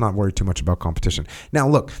and let's not worry too much about competition. Now,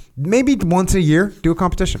 look, maybe once a year, do a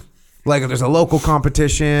competition. Like if there's a local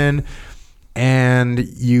competition and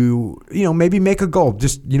you know, maybe make a goal.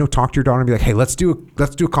 Just, you know, talk to your daughter and be like, hey, let's do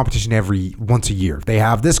a competition once a year. They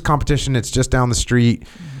have this competition. It's just down the street.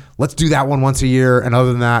 Let's do that one once a year. And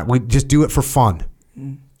other than that, we just do it for fun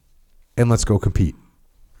and let's go compete.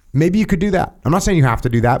 Maybe you could do that. I'm not saying you have to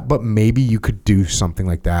do that, but maybe you could do something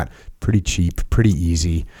like that. Pretty cheap, pretty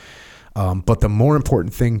easy. But the more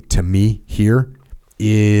important thing to me here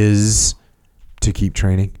is to keep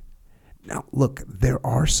training. Now, look,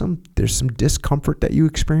 there's some discomfort that you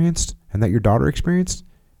experienced and that your daughter experienced,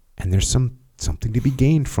 and there's something to be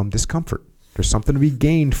gained from discomfort. There's something to be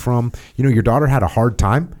gained from, you know, your daughter had a hard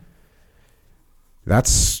time.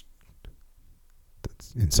 That's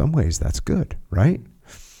in some ways that's good, right?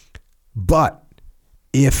 But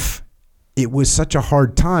if it was such a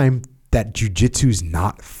hard time that jujitsu's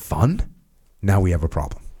not fun, now we have a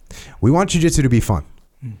problem. We want jujitsu to be fun.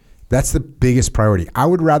 That's the biggest priority. I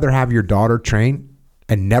would rather have your daughter train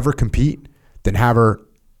and never compete than have her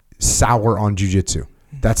sour on jujitsu.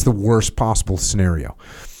 That's the worst possible scenario.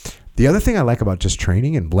 The other thing I like about just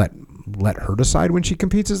training and let her decide when she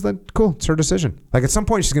competes is that, cool, it's her decision. Like at some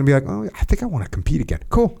point she's going to be like, oh, I think I want to compete again.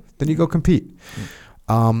 Cool. Then you go compete.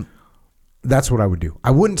 That's what I would do.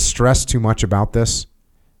 I wouldn't stress too much about this.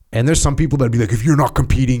 And there's some people that'd be like, if you're not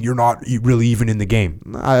competing, you're not really even in the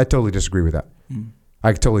game. I totally disagree with that.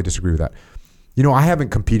 I totally disagree with that. You know, I haven't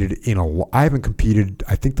competed.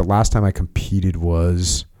 I think the last time I competed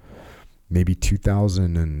was maybe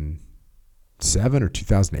 2007 or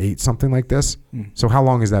 2008, something like this. So how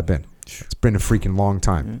long has that been? It's been a freaking long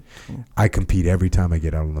time. I compete every time I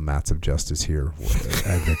get out on the mats of justice here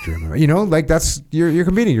at Victory. You know, like that's, you're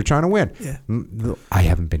competing, you're trying to win. Yeah. I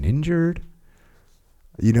haven't been injured.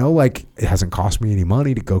 You know, like it hasn't cost me any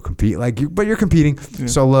money to go compete. But you're competing. Yeah.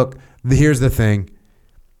 So look, here's the thing.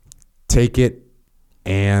 Take it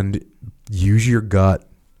and use your gut.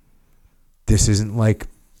 This isn't like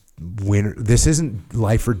winner. This isn't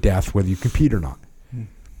life or death whether you compete or not.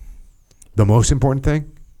 The most important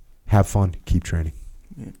thing, have fun, keep training.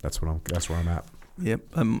 Yeah. That's where I'm at. Yep,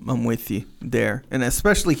 I'm with you there. And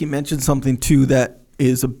especially he mentioned something too that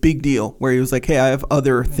is a big deal, where he was like, hey, I have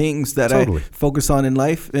other things that I focus on in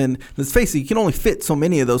life. And let's face it, you can only fit so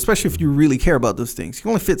many of those, especially if you really care about those things. You can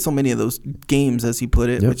only fit so many of those games, as he put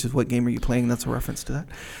it, which is what game are you playing? That's a reference to that.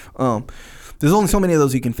 There's only so many of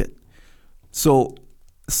those you can fit. So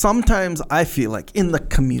sometimes I feel like in the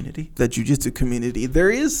community, the jiu-jitsu community, there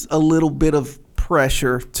is a little bit of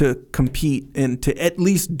pressure to compete and to at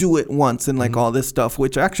least do it once and like all this stuff,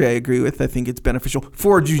 which actually I agree with. I think it's beneficial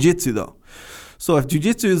for jiu-jitsu though. So if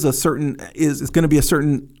jiu-jitsu is going to be a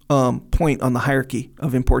certain point on the hierarchy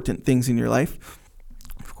of important things in your life,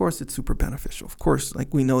 of course it's super beneficial. Of course,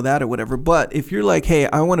 like we know that or whatever. But if you're like, hey,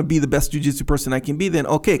 I want to be the best jiu-jitsu person I can be, then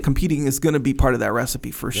okay, competing is going to be part of that recipe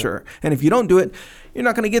for sure. And if you don't do it, you're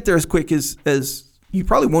not going to get there as quick as you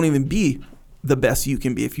probably won't even be the best you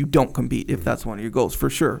can be if you don't compete, if that's one of your goals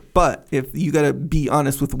for sure. But if you got to be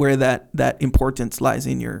honest with where that importance lies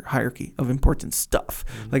in your hierarchy of important stuff.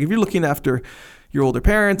 Like if you're looking after your older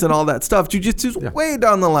parents and all that stuff, jiu-jitsu's way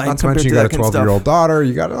down the line. Not to mention you got a 12-year-old daughter,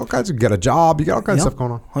 you got all kinds of, get a job, you got all kinds of stuff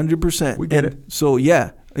going on. 100%. We get it. So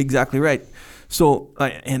yeah, exactly right. So,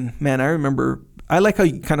 and man, I remember, I like how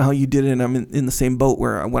you did it, and I'm in the same boat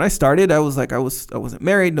where when I started, I was like, I wasn't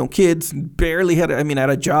married, no kids, barely had, I had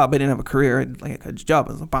a job, I didn't have a career, I had a job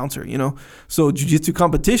as a bouncer, you know? So jiu-jitsu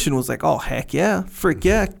competition was like, oh, heck yeah,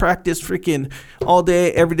 practice freaking all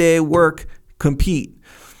day, every day, work, compete.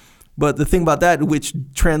 But the thing about that, which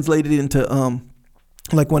translated into,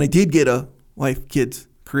 like when I did get a wife, kids,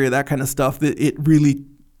 career, that kind of stuff, it really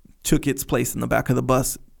took its place in the back of the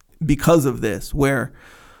bus because of this, where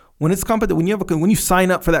when it's when you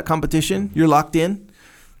sign up for that competition, you're locked in.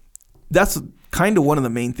 That's kind of one of the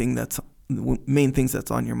main things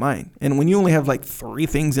that's on your mind. And when you only have like 3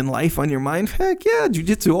 things in life on your mind, heck yeah,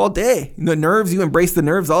 jiu-jitsu all day. The nerves, you embrace the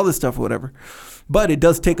nerves, all this stuff, whatever. But it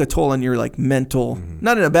does take a toll on your like mental,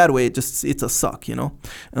 not in a bad way. It's a suck, you know.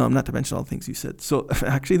 Not to mention all the things you said. So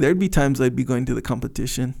actually, there'd be times I'd be going to the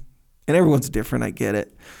competition, and everyone's different. I get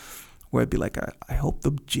it. Where I'd be like, I hope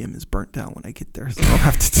the gym is burnt down when I get there, so I don't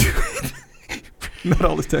have to do it. Not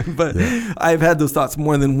all the time, but I've had those thoughts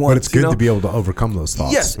more than once. But it's good to be able to overcome those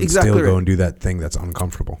thoughts. Yes, and exactly. Still go and do that thing that's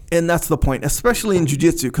uncomfortable. And that's the point, especially in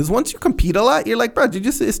jiu-jitsu, because once you compete a lot, you're like, bro,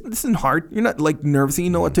 jiu-jitsu, this isn't hard. You're not like nervous and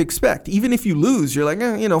you know what to expect. Even if you lose, you're like,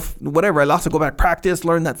 whatever. I lost, I go back, practice,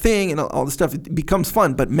 learn that thing and all this stuff. It becomes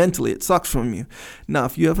fun, but mentally it sucks from you. Now,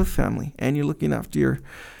 if you have a family and you're looking after your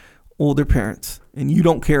older parents and you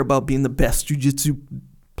don't care about being the best jiu-jitsu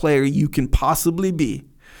player you can possibly be,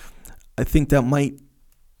 I think that might,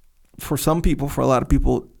 for some people, for a lot of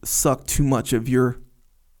people, suck too much of your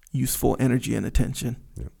useful energy and attention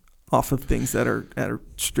off of things that are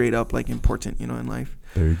straight up like important, in life.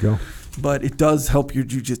 There you go. But it does help your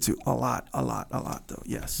jiu-jitsu a lot though.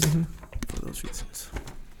 Yes. For those reasons.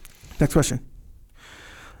 Next question.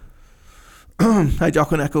 Hi,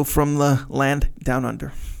 Jocko and Echo from the land down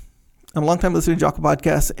under. I'm a long-time listener to Jocko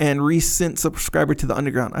podcast and recent subscriber to the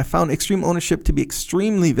Underground. I found extreme ownership to be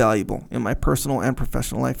extremely valuable in my personal and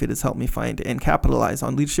professional life. It has helped me find and capitalize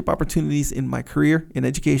on leadership opportunities in my career, in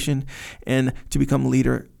education, and to become a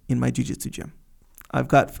leader in my jiu-jitsu gym. I've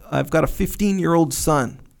got a 15-year-old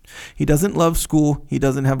son. He doesn't love school. He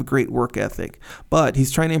doesn't have a great work ethic, but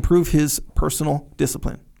he's trying to improve his personal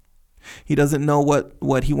discipline. He doesn't know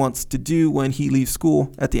what he wants to do when he leaves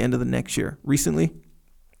school at the end of the next year. Recently,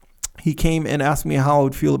 he came and asked me how I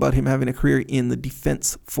would feel about him having a career in the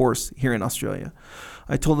defense force here in Australia.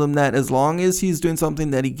 I told him that as long as he's doing something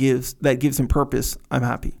that gives him purpose, I'm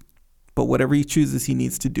happy. But whatever he chooses, he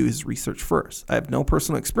needs to do his research first. I have no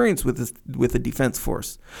personal experience with the defense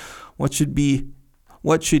force. What should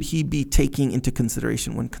he be taking into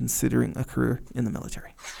consideration when considering a career in the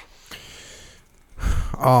military?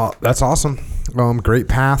 That's awesome. Great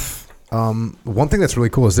path. One thing that's really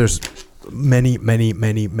cool is there's many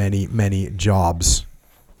jobs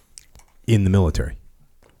in the military.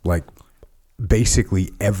 Like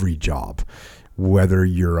basically every job, whether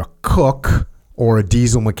you're a cook or a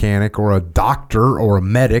diesel mechanic or a doctor or a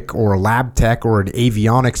medic or a lab tech or an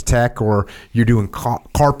avionics tech, or you're doing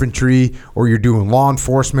carpentry or you're doing law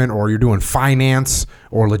enforcement or you're doing finance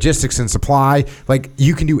or logistics and supply. Like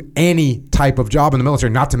you can do any type of job in the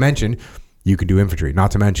military, not to mention you can do infantry, not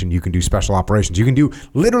to mention you can do special operations. You can do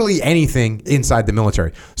literally anything inside the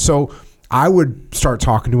military. So I would start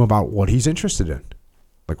talking to him about what he's interested in.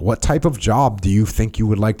 Like what type of job do you think you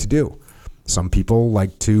would like to do? Some people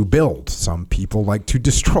like to build. Some people like to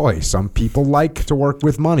destroy. Some people like to work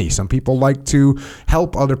with money. Some people like to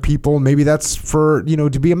help other people. Maybe that's for,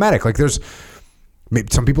 to be a medic. Like maybe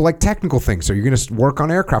some people like technical things. So you're going to work on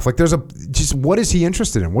aircraft. Like what is he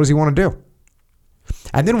interested in? What does he want to do?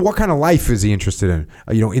 And then what kind of life is he interested in?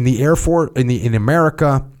 In the Air Force, in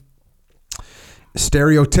America,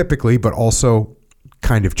 stereotypically, but also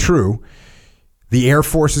kind of true, the Air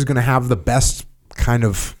Force is going to have the best kind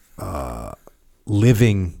of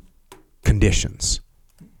living conditions,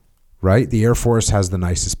 right? The Air Force has the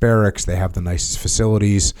nicest barracks. They have the nicest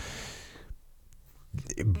facilities.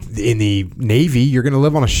 In the Navy, you're going to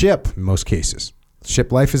live on a ship in most cases.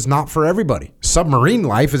 Ship life is not for everybody. Submarine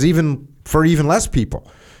life is even for even less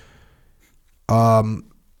people. Now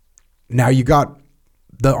you got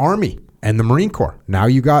the Army and the Marine Corps. Now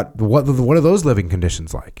you got what are those living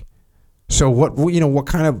conditions like? So what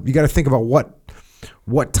kind of, you got to think about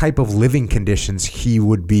what type of living conditions he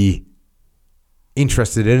would be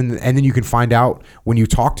interested in, and then you can find out when you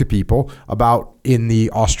talk to people about in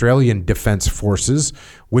the Australian Defence Forces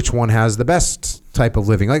which one has the best type of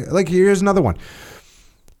living. Like here's another one.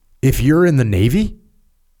 If you're in the Navy,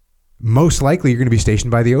 most likely you're going to be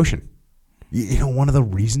stationed by the ocean. One of the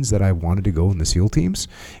reasons that I wanted to go in the SEAL teams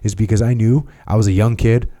is because I knew I was a young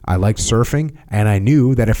kid, I liked surfing, and I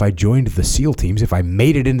knew that if I joined the SEAL teams, if I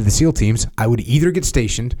made it into the SEAL teams, I would either get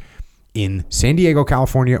stationed in San Diego,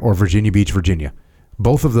 California, or Virginia Beach, Virginia.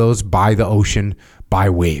 Both of those by the ocean, by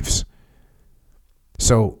waves.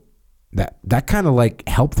 So that kind of like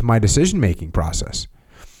helped my decision-making process.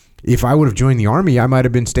 If I would have joined the Army, I might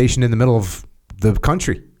have been stationed in the middle of the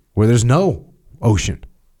country where there's no ocean.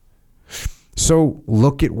 So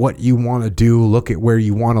look at what you want to do. Look at where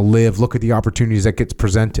you want to live. Look at the opportunities that gets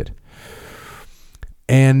presented.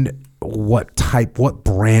 And what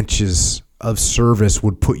branches of service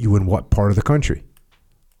would put you in what part of the country.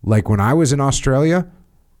 Like when I was in Australia,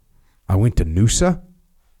 I went to Noosa,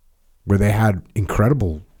 where they had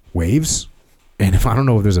incredible waves. And I don't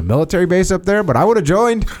know if there's a military base up there, but I would have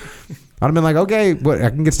joined. I'd have been like, okay, I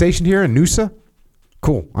can get stationed here in Noosa?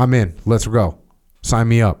 Cool, I'm in. Let's go. Sign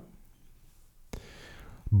me up.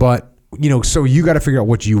 But, so you got to figure out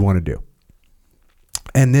what you want to do.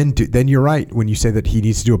 And then you're right when you say that he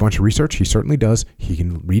needs to do a bunch of research. He certainly does. He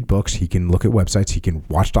can read books. He can look at websites. He can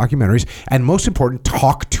watch documentaries. And most important,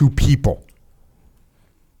 talk to people.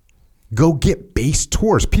 Go get base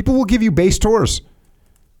tours. People will give you base tours.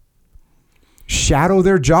 Shadow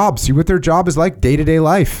their job. See what their job is like day-to-day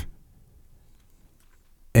life.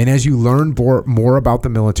 And as you learn more about the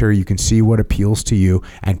military, you can see what appeals to you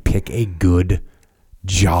and pick a good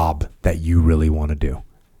job that you really want to do.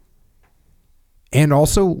 And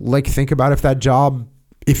also, like, think about if that job,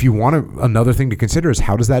 if you want to, another thing to consider is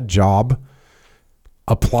how does that job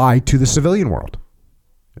apply to the civilian world?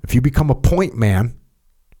 If you become a point man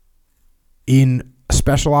in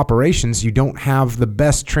special operations, you don't have the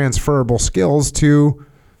best transferable skills to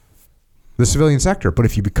the civilian sector. But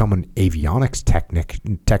if you become an avionics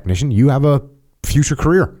technician, you have a future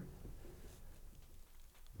career.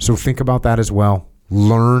 So think about that as well.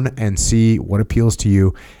 Learn and see what appeals to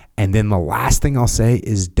you. And then the last thing I'll say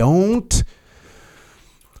is don't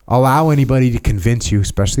allow anybody to convince you,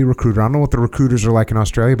 especially a recruiter. I don't know what the recruiters are like in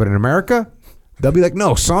Australia, but in America, they'll be like,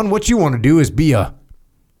 no, son, what you want to do is be a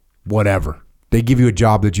whatever. They give you a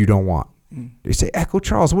job that you don't want. They say, Echo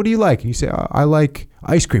Charles, what do you like? And you say, I like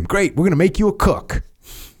ice cream. Great, we're going to make you a cook.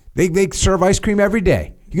 They serve ice cream every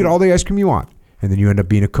day. You get all the ice cream you want. And then you end up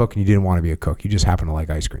being a cook and you didn't want to be a cook. You just happen to like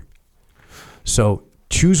ice cream. So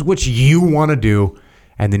choose what you want to do.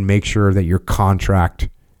 And then make sure that your contract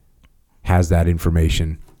has that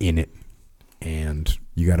information in it. And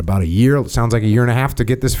you got about a year, it sounds like a year and a half to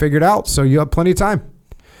get this figured out. So you have plenty of time.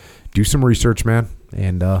 Do some research, man,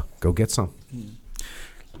 and go get some.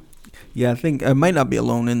 Yeah, I think I might not be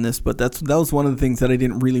alone in this, but that was one of the things that I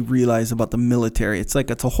didn't really realize about the military. It's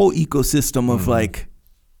like it's a whole ecosystem of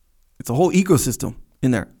it's a whole ecosystem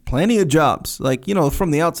in there. Plenty of jobs. Like,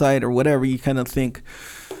 from the outside or whatever, you kind of think,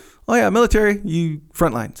 oh yeah, military, you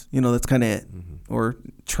front lines. That's kind of it. Or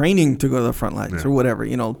training to go to the front lines or whatever.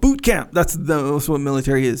 Boot camp. That's what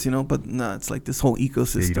military is. But no, it's like this whole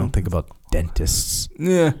ecosystem. Yeah, you don't think about dentists.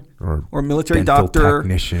 Yeah. Or military dental doctor,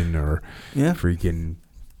 technician, or freaking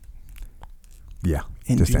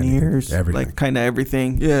engineers, everything. Like kind of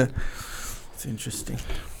everything. Yeah, it's interesting.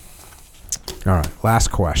 All right, last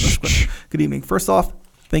question. Good evening. First off,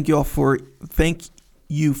 thank you for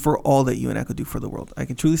all that you and Echo do for the world. I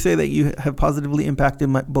can truly say that you have positively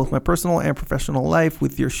impacted both my personal and professional life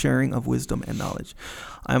with your sharing of wisdom and knowledge.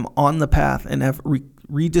 I'm on the path and have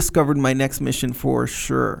rediscovered my next mission for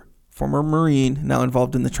sure. Former Marine, now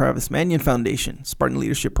involved in the Travis Manion Foundation, Spartan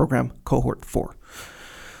Leadership Program, Cohort 4.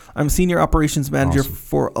 I'm Senior Operations Manager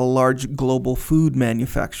for a large global food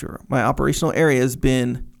manufacturer. My operational area has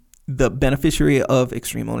been the beneficiary of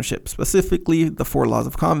extreme ownership, specifically the 4 laws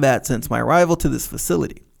of combat since my arrival to this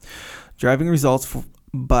facility. Driving results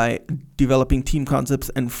by developing team concepts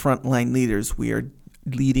and frontline leaders, we are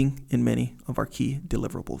leading in many of our key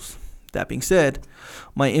deliverables. That being said,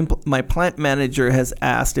 my plant manager has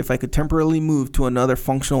asked if I could temporarily move to another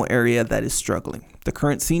functional area that is struggling. The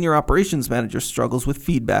current senior operations manager struggles with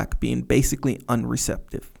feedback, being basically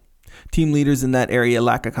unreceptive. Team leaders in that area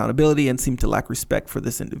lack accountability and seem to lack respect for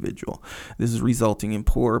this individual. This is resulting in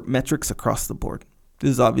poor metrics across the board. This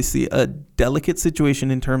is obviously a delicate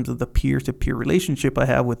situation in terms of the peer-to-peer relationship I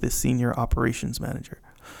have with this senior operations manager.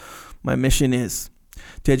 My mission is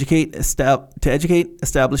to educate,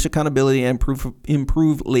 establish accountability, and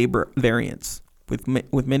improve labor variance. With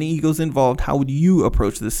many egos involved, how would you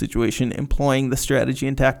approach this situation, employing the strategy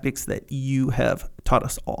and tactics that you have taught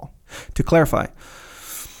us all? To clarify,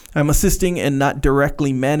 I'm assisting and not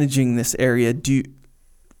directly managing this area during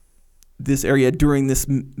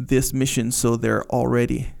this mission, so there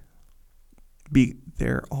already be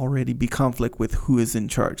conflict with who is in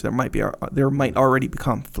charge. There might already be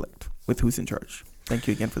conflict with who's in charge. Thank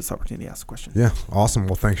you again for this opportunity to ask the question. Yeah, awesome.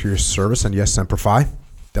 Well, thanks for your service, and yes, Semper Fi,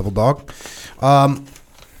 Devil Dog.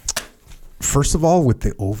 First of all, with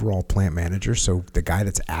the overall plant manager, so the guy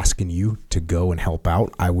that's asking you to go and help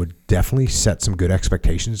out, I would definitely set some good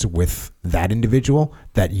expectations with that individual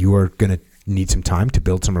that you are going to need some time to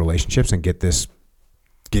build some relationships and get this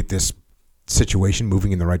situation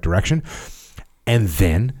moving in the right direction. And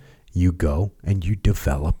then you go and you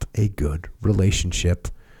develop a good relationship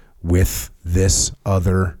with this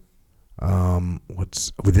other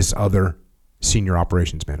senior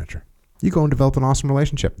operations manager. You go and develop an awesome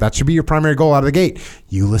relationship. That should be your primary goal out of the gate.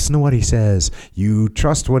 You listen to what he says. You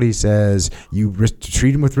trust what he says. You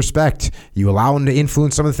treat him with respect. You allow him to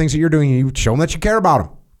influence some of the things that you're doing. You show him that you care about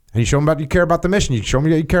him. And you show him that you care about the mission. You show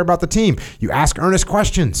him that you care about the team. You ask earnest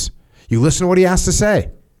questions. You listen to what he has to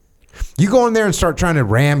say. You go in there and start trying to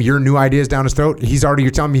ram your new ideas down his throat.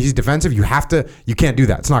 You're telling me he's defensive. You can't do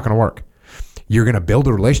that. It's not going to work. You're going to build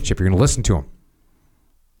a relationship. You're going to listen to him.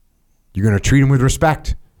 You're going to treat him with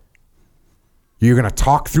respect. You're going to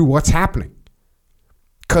talk through what's happening.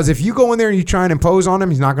 Because if you go in there and you try and impose on him,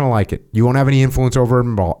 he's not going to like it. You won't have any influence over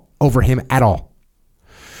him at all.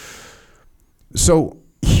 So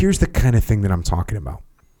here's the kind of thing that I'm talking about.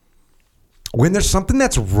 When there's something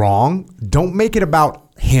that's wrong, don't make it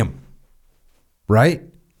about him, right?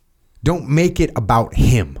 Don't make it about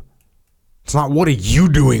him. It's not what are you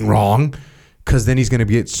doing wrong, because then he's going to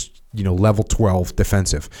be at, level 12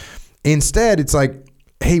 defensive. Instead, it's like,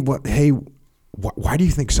 why do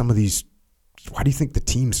you think why do you think the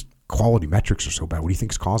team's quality metrics are so bad? What do you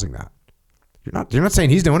think is causing that? You're not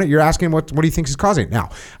saying he's doing it. You're asking him what do you think is causing it. Now,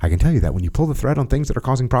 I can tell you that when you pull the thread on things that are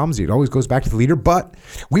causing problems, it always goes back to the leader, but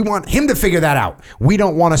we want him to figure that out. We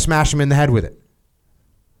don't want to smash him in the head with it.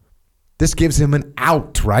 This gives him an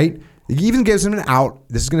out, right? It even gives him an out.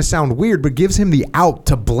 This is going to sound weird, but gives him the out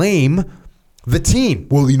to blame the team.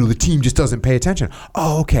 Well, the team just doesn't pay attention.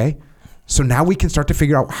 Oh, okay. So now we can start to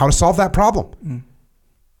figure out how to solve that problem.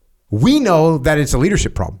 We know that it's a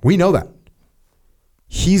leadership problem. We know that.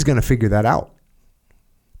 He's going to figure that out.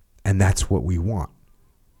 And that's what we want.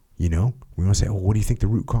 We want to say, what do you think the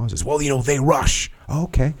root cause is? Well, they rush. Oh,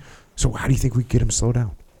 okay. So how do you think we get them to slow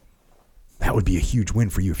down? That would be a huge win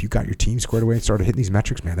for you. If you got your team squared away and started hitting these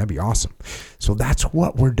metrics, man, that'd be awesome. So that's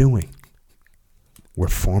what we're doing. We're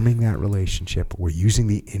forming that relationship. We're using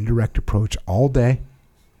the indirect approach all day.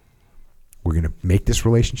 We're going to make this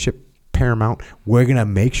relationship paramount. We're going to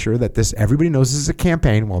make sure that everybody knows this is a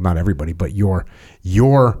campaign. Well, not everybody, but your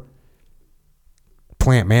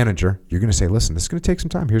plant manager, you're going to say, listen, this is going to take some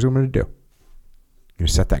time. Here's what I'm going to do. You're going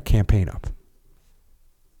to set that campaign up.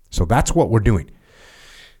 So that's what we're doing.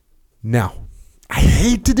 Now, I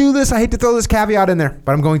hate to do this. I hate to throw this caveat in there,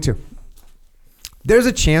 but I'm going to. There's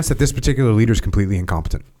a chance that this particular leader is completely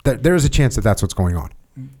incompetent. There's a chance that that's what's going on.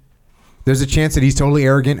 There's a chance that he's totally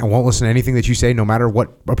arrogant and won't listen to anything that you say, no matter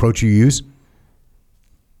what approach you use.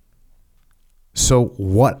 So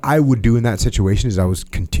what I would do in that situation is I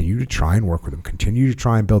would continue to try and work with him, continue to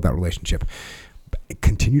try and build that relationship,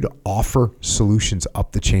 continue to offer solutions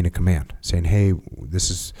up the chain of command, saying, hey,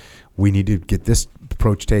 we need to get this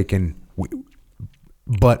approach taken.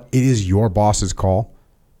 But it is your boss's call.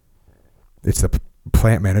 It's the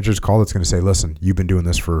plant manager's call that's going to say, listen, you've been doing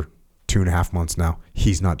this for 2.5 months now.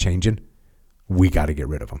 He's not changing. We got to get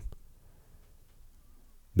rid of him.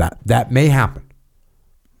 That may happen.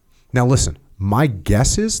 Now listen, my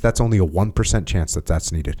guess is that's only a 1% chance that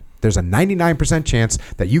that's needed. There's a 99% chance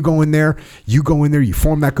that you go in there, you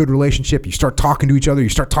form that good relationship, you start talking to each other, you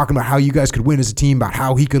start talking about how you guys could win as a team, about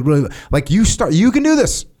how he could really, you can do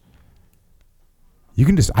this.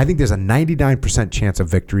 I think there's a 99% chance of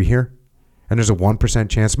victory here. And there's a 1%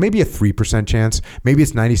 chance, maybe a 3% chance, maybe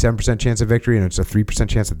it's 97% chance of victory, and it's a 3%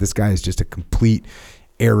 chance that this guy is just a complete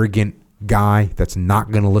arrogant guy that's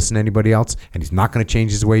not going to listen to anybody else, and he's not going to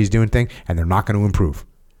change his way he's doing things, and they're not going to improve.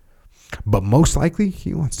 But most likely,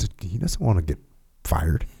 he doesn't want to get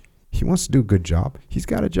fired. He wants to do a good job. He's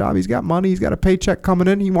got a job. He's got money. He's got a paycheck coming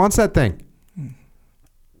in. He wants that thing.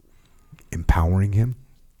 Empowering him,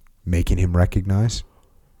 making him recognize.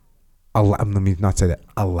 Let me not say that.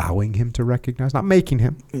 Allowing him to recognize, not making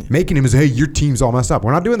him. Yeah. Making him is, hey, your team's all messed up.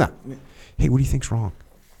 We're not doing that. Yeah. Hey, what do you think's wrong?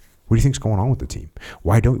 What do you think's going on with the team?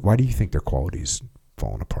 Why do you think their quality is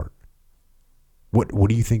falling apart? What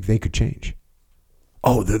do you think they could change?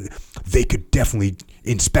 Oh, they could definitely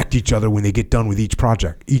inspect each other when they get done with each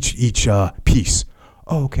project, each piece.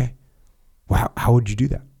 Oh, okay. Well, how would you do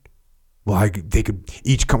that? Well, they could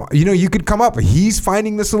each come up. You could come up. He's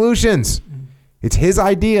finding the solutions. It's his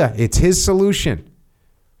idea. It's his solution.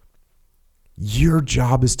 Your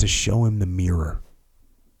job is to show him the mirror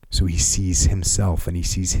so he sees himself and he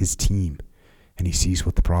sees his team and he sees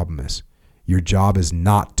what the problem is. Your job is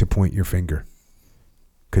not to point your finger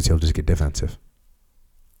because he'll just get defensive.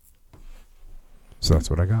 So that's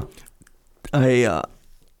what I got.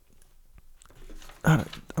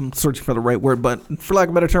 I'm searching for the right word, but for lack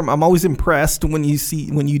of a better term, I'm always impressed when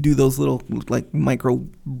you do those little like micro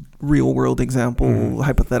real world example,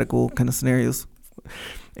 hypothetical kind of scenarios.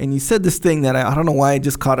 And you said this thing that I don't know why I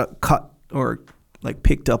just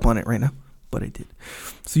picked up on it right now, but I did.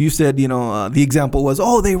 So you said, the example was,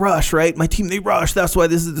 they rush, right? My team, they rush. That's why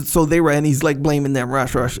this is, so they rush. And he's like blaming them,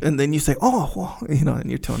 rush. And then you say, and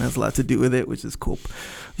your tone has a lot to do with it, which is cool.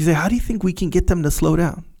 You say, how do you think we can get them to slow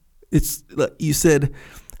down? You said,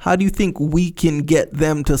 how do you think we can get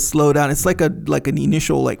them to slow down? It's like an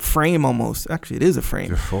initial frame almost. Actually, it is a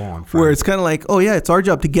frame. Where it's kind of like, it's our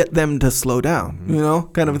job to get them to slow down,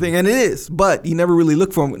 kind of a thing. And it is, but you never really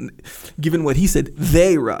look for them. Given what he said,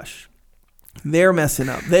 they rush. They're messing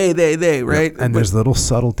up. They, right? Yep. And there's little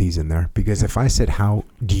subtleties in there, because if I said, how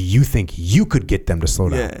do you think you could get them to slow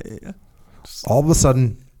down? Yeah. All of a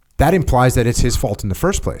sudden, that implies that it's his fault in the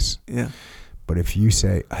first place. Yeah. But if you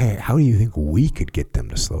say, hey, how do you think we could get them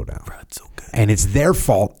to slow down? Bro, it's okay. And it's their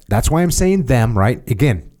fault. That's why I'm saying them, right?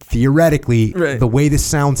 Again, theoretically, the way this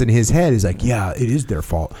sounds in his head is like, yeah, it is their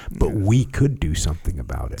fault, but we could do something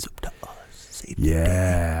about it. It's up to us.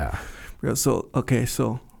 Yeah. Bro, so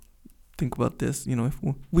think about this. You know, if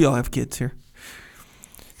we all have kids here.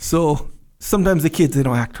 So sometimes the kids, they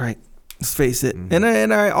don't act right. Let's face it. Mm-hmm.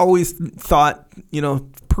 And I always thought, you know,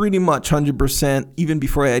 pretty much 100%, even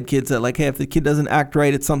before I had kids, that like, hey, if the kid doesn't act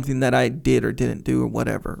right, it's something that I did or didn't do or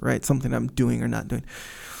whatever, right? Something I'm doing or not doing.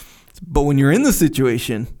 But when you're in the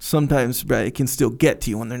situation, sometimes, right, it can still get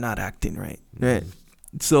to you when they're not acting right, right?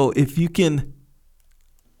 So if you can,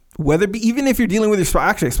 even if you're dealing with your spouse,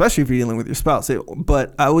 actually, especially if you're dealing with your spouse,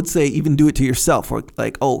 but I would say even do it to yourself, or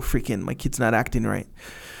like, oh, freaking, my kid's not acting right,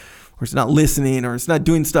 or it's not listening, or it's not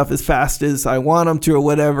doing stuff as fast as I want them to, or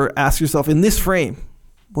whatever. Ask yourself, in this frame,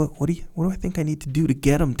 what do I think I need to do to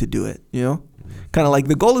get them to do it? You know, kind of like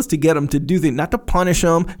the goal is to get them to do things, not to punish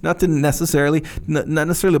them, not necessarily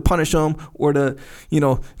punish them, or to, you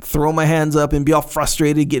know, throw my hands up and be all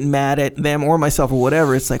frustrated, getting mad at them or myself or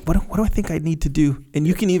whatever. It's like, what do I think I need to do? And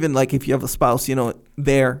you can even, like, if you have a spouse, you know,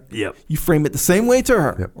 you frame it the same way to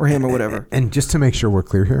her or him or whatever. And just to make sure we're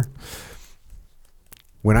clear here,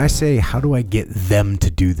 when I say, how do I get them to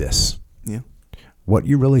do this? Yeah. What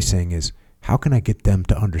you're really saying is, how can I get them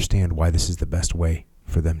to understand why this is the best way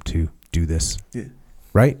for them to do this? Yeah.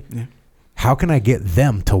 Right? Yeah. How can I get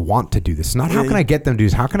them to want to do this? Not how can I get them to do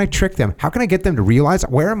this? How can I trick them? How can I get them to realize,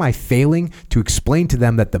 where am I failing to explain to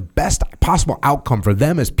them that the best possible outcome for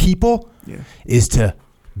them as people is to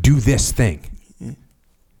do this thing? Yeah.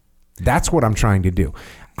 That's what I'm trying to do.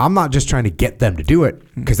 I'm not just trying to get them to do it,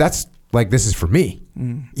 because that's like, this is for me.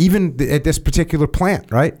 Even at this particular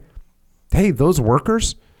plant, right? Hey, those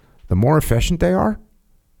workers, the more efficient they are,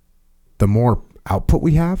 the more output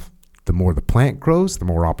we have, the more the plant grows, the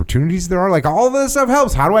more opportunities there are. Like, all of this stuff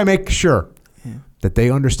helps. How do I make sure that they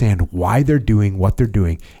understand why they're doing what they're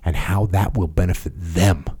doing and how that will benefit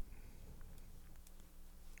them?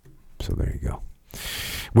 So there you go.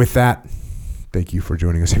 With that, thank you for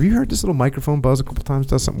joining us. Have you heard this little microphone buzz a couple times?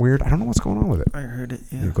 Does something weird? I don't know what's going on with it. I heard it.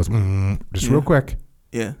 Yeah. It goes just real quick.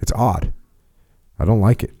 Yeah. It's odd. I don't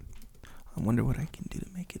like it. I wonder what I can do to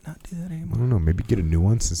make it not do that anymore. I don't know. Maybe get a new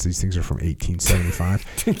one, since these things are from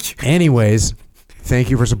 1875. Anyways, thank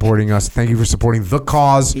you for supporting us. Thank you for supporting the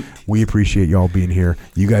cause. We appreciate y'all being here.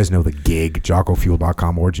 You guys know the gig.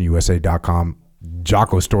 JockoFuel.com, OriginUSA.com,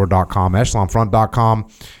 JockoStore.com, EchelonFront.com,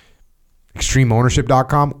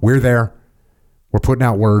 ExtremeOwnership.com. We're there. We're putting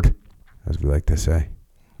out word, as we like to say.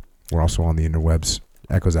 We're also on the interwebs.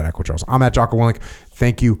 Echoes at Echo Charles. I'm at Jocko Willink.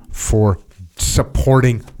 Thank you for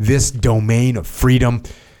supporting this domain of freedom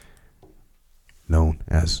known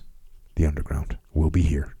as the underground. We'll be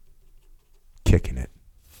here, kicking it.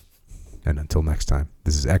 And until next time,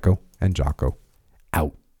 this is Echo and Jocko,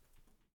 out.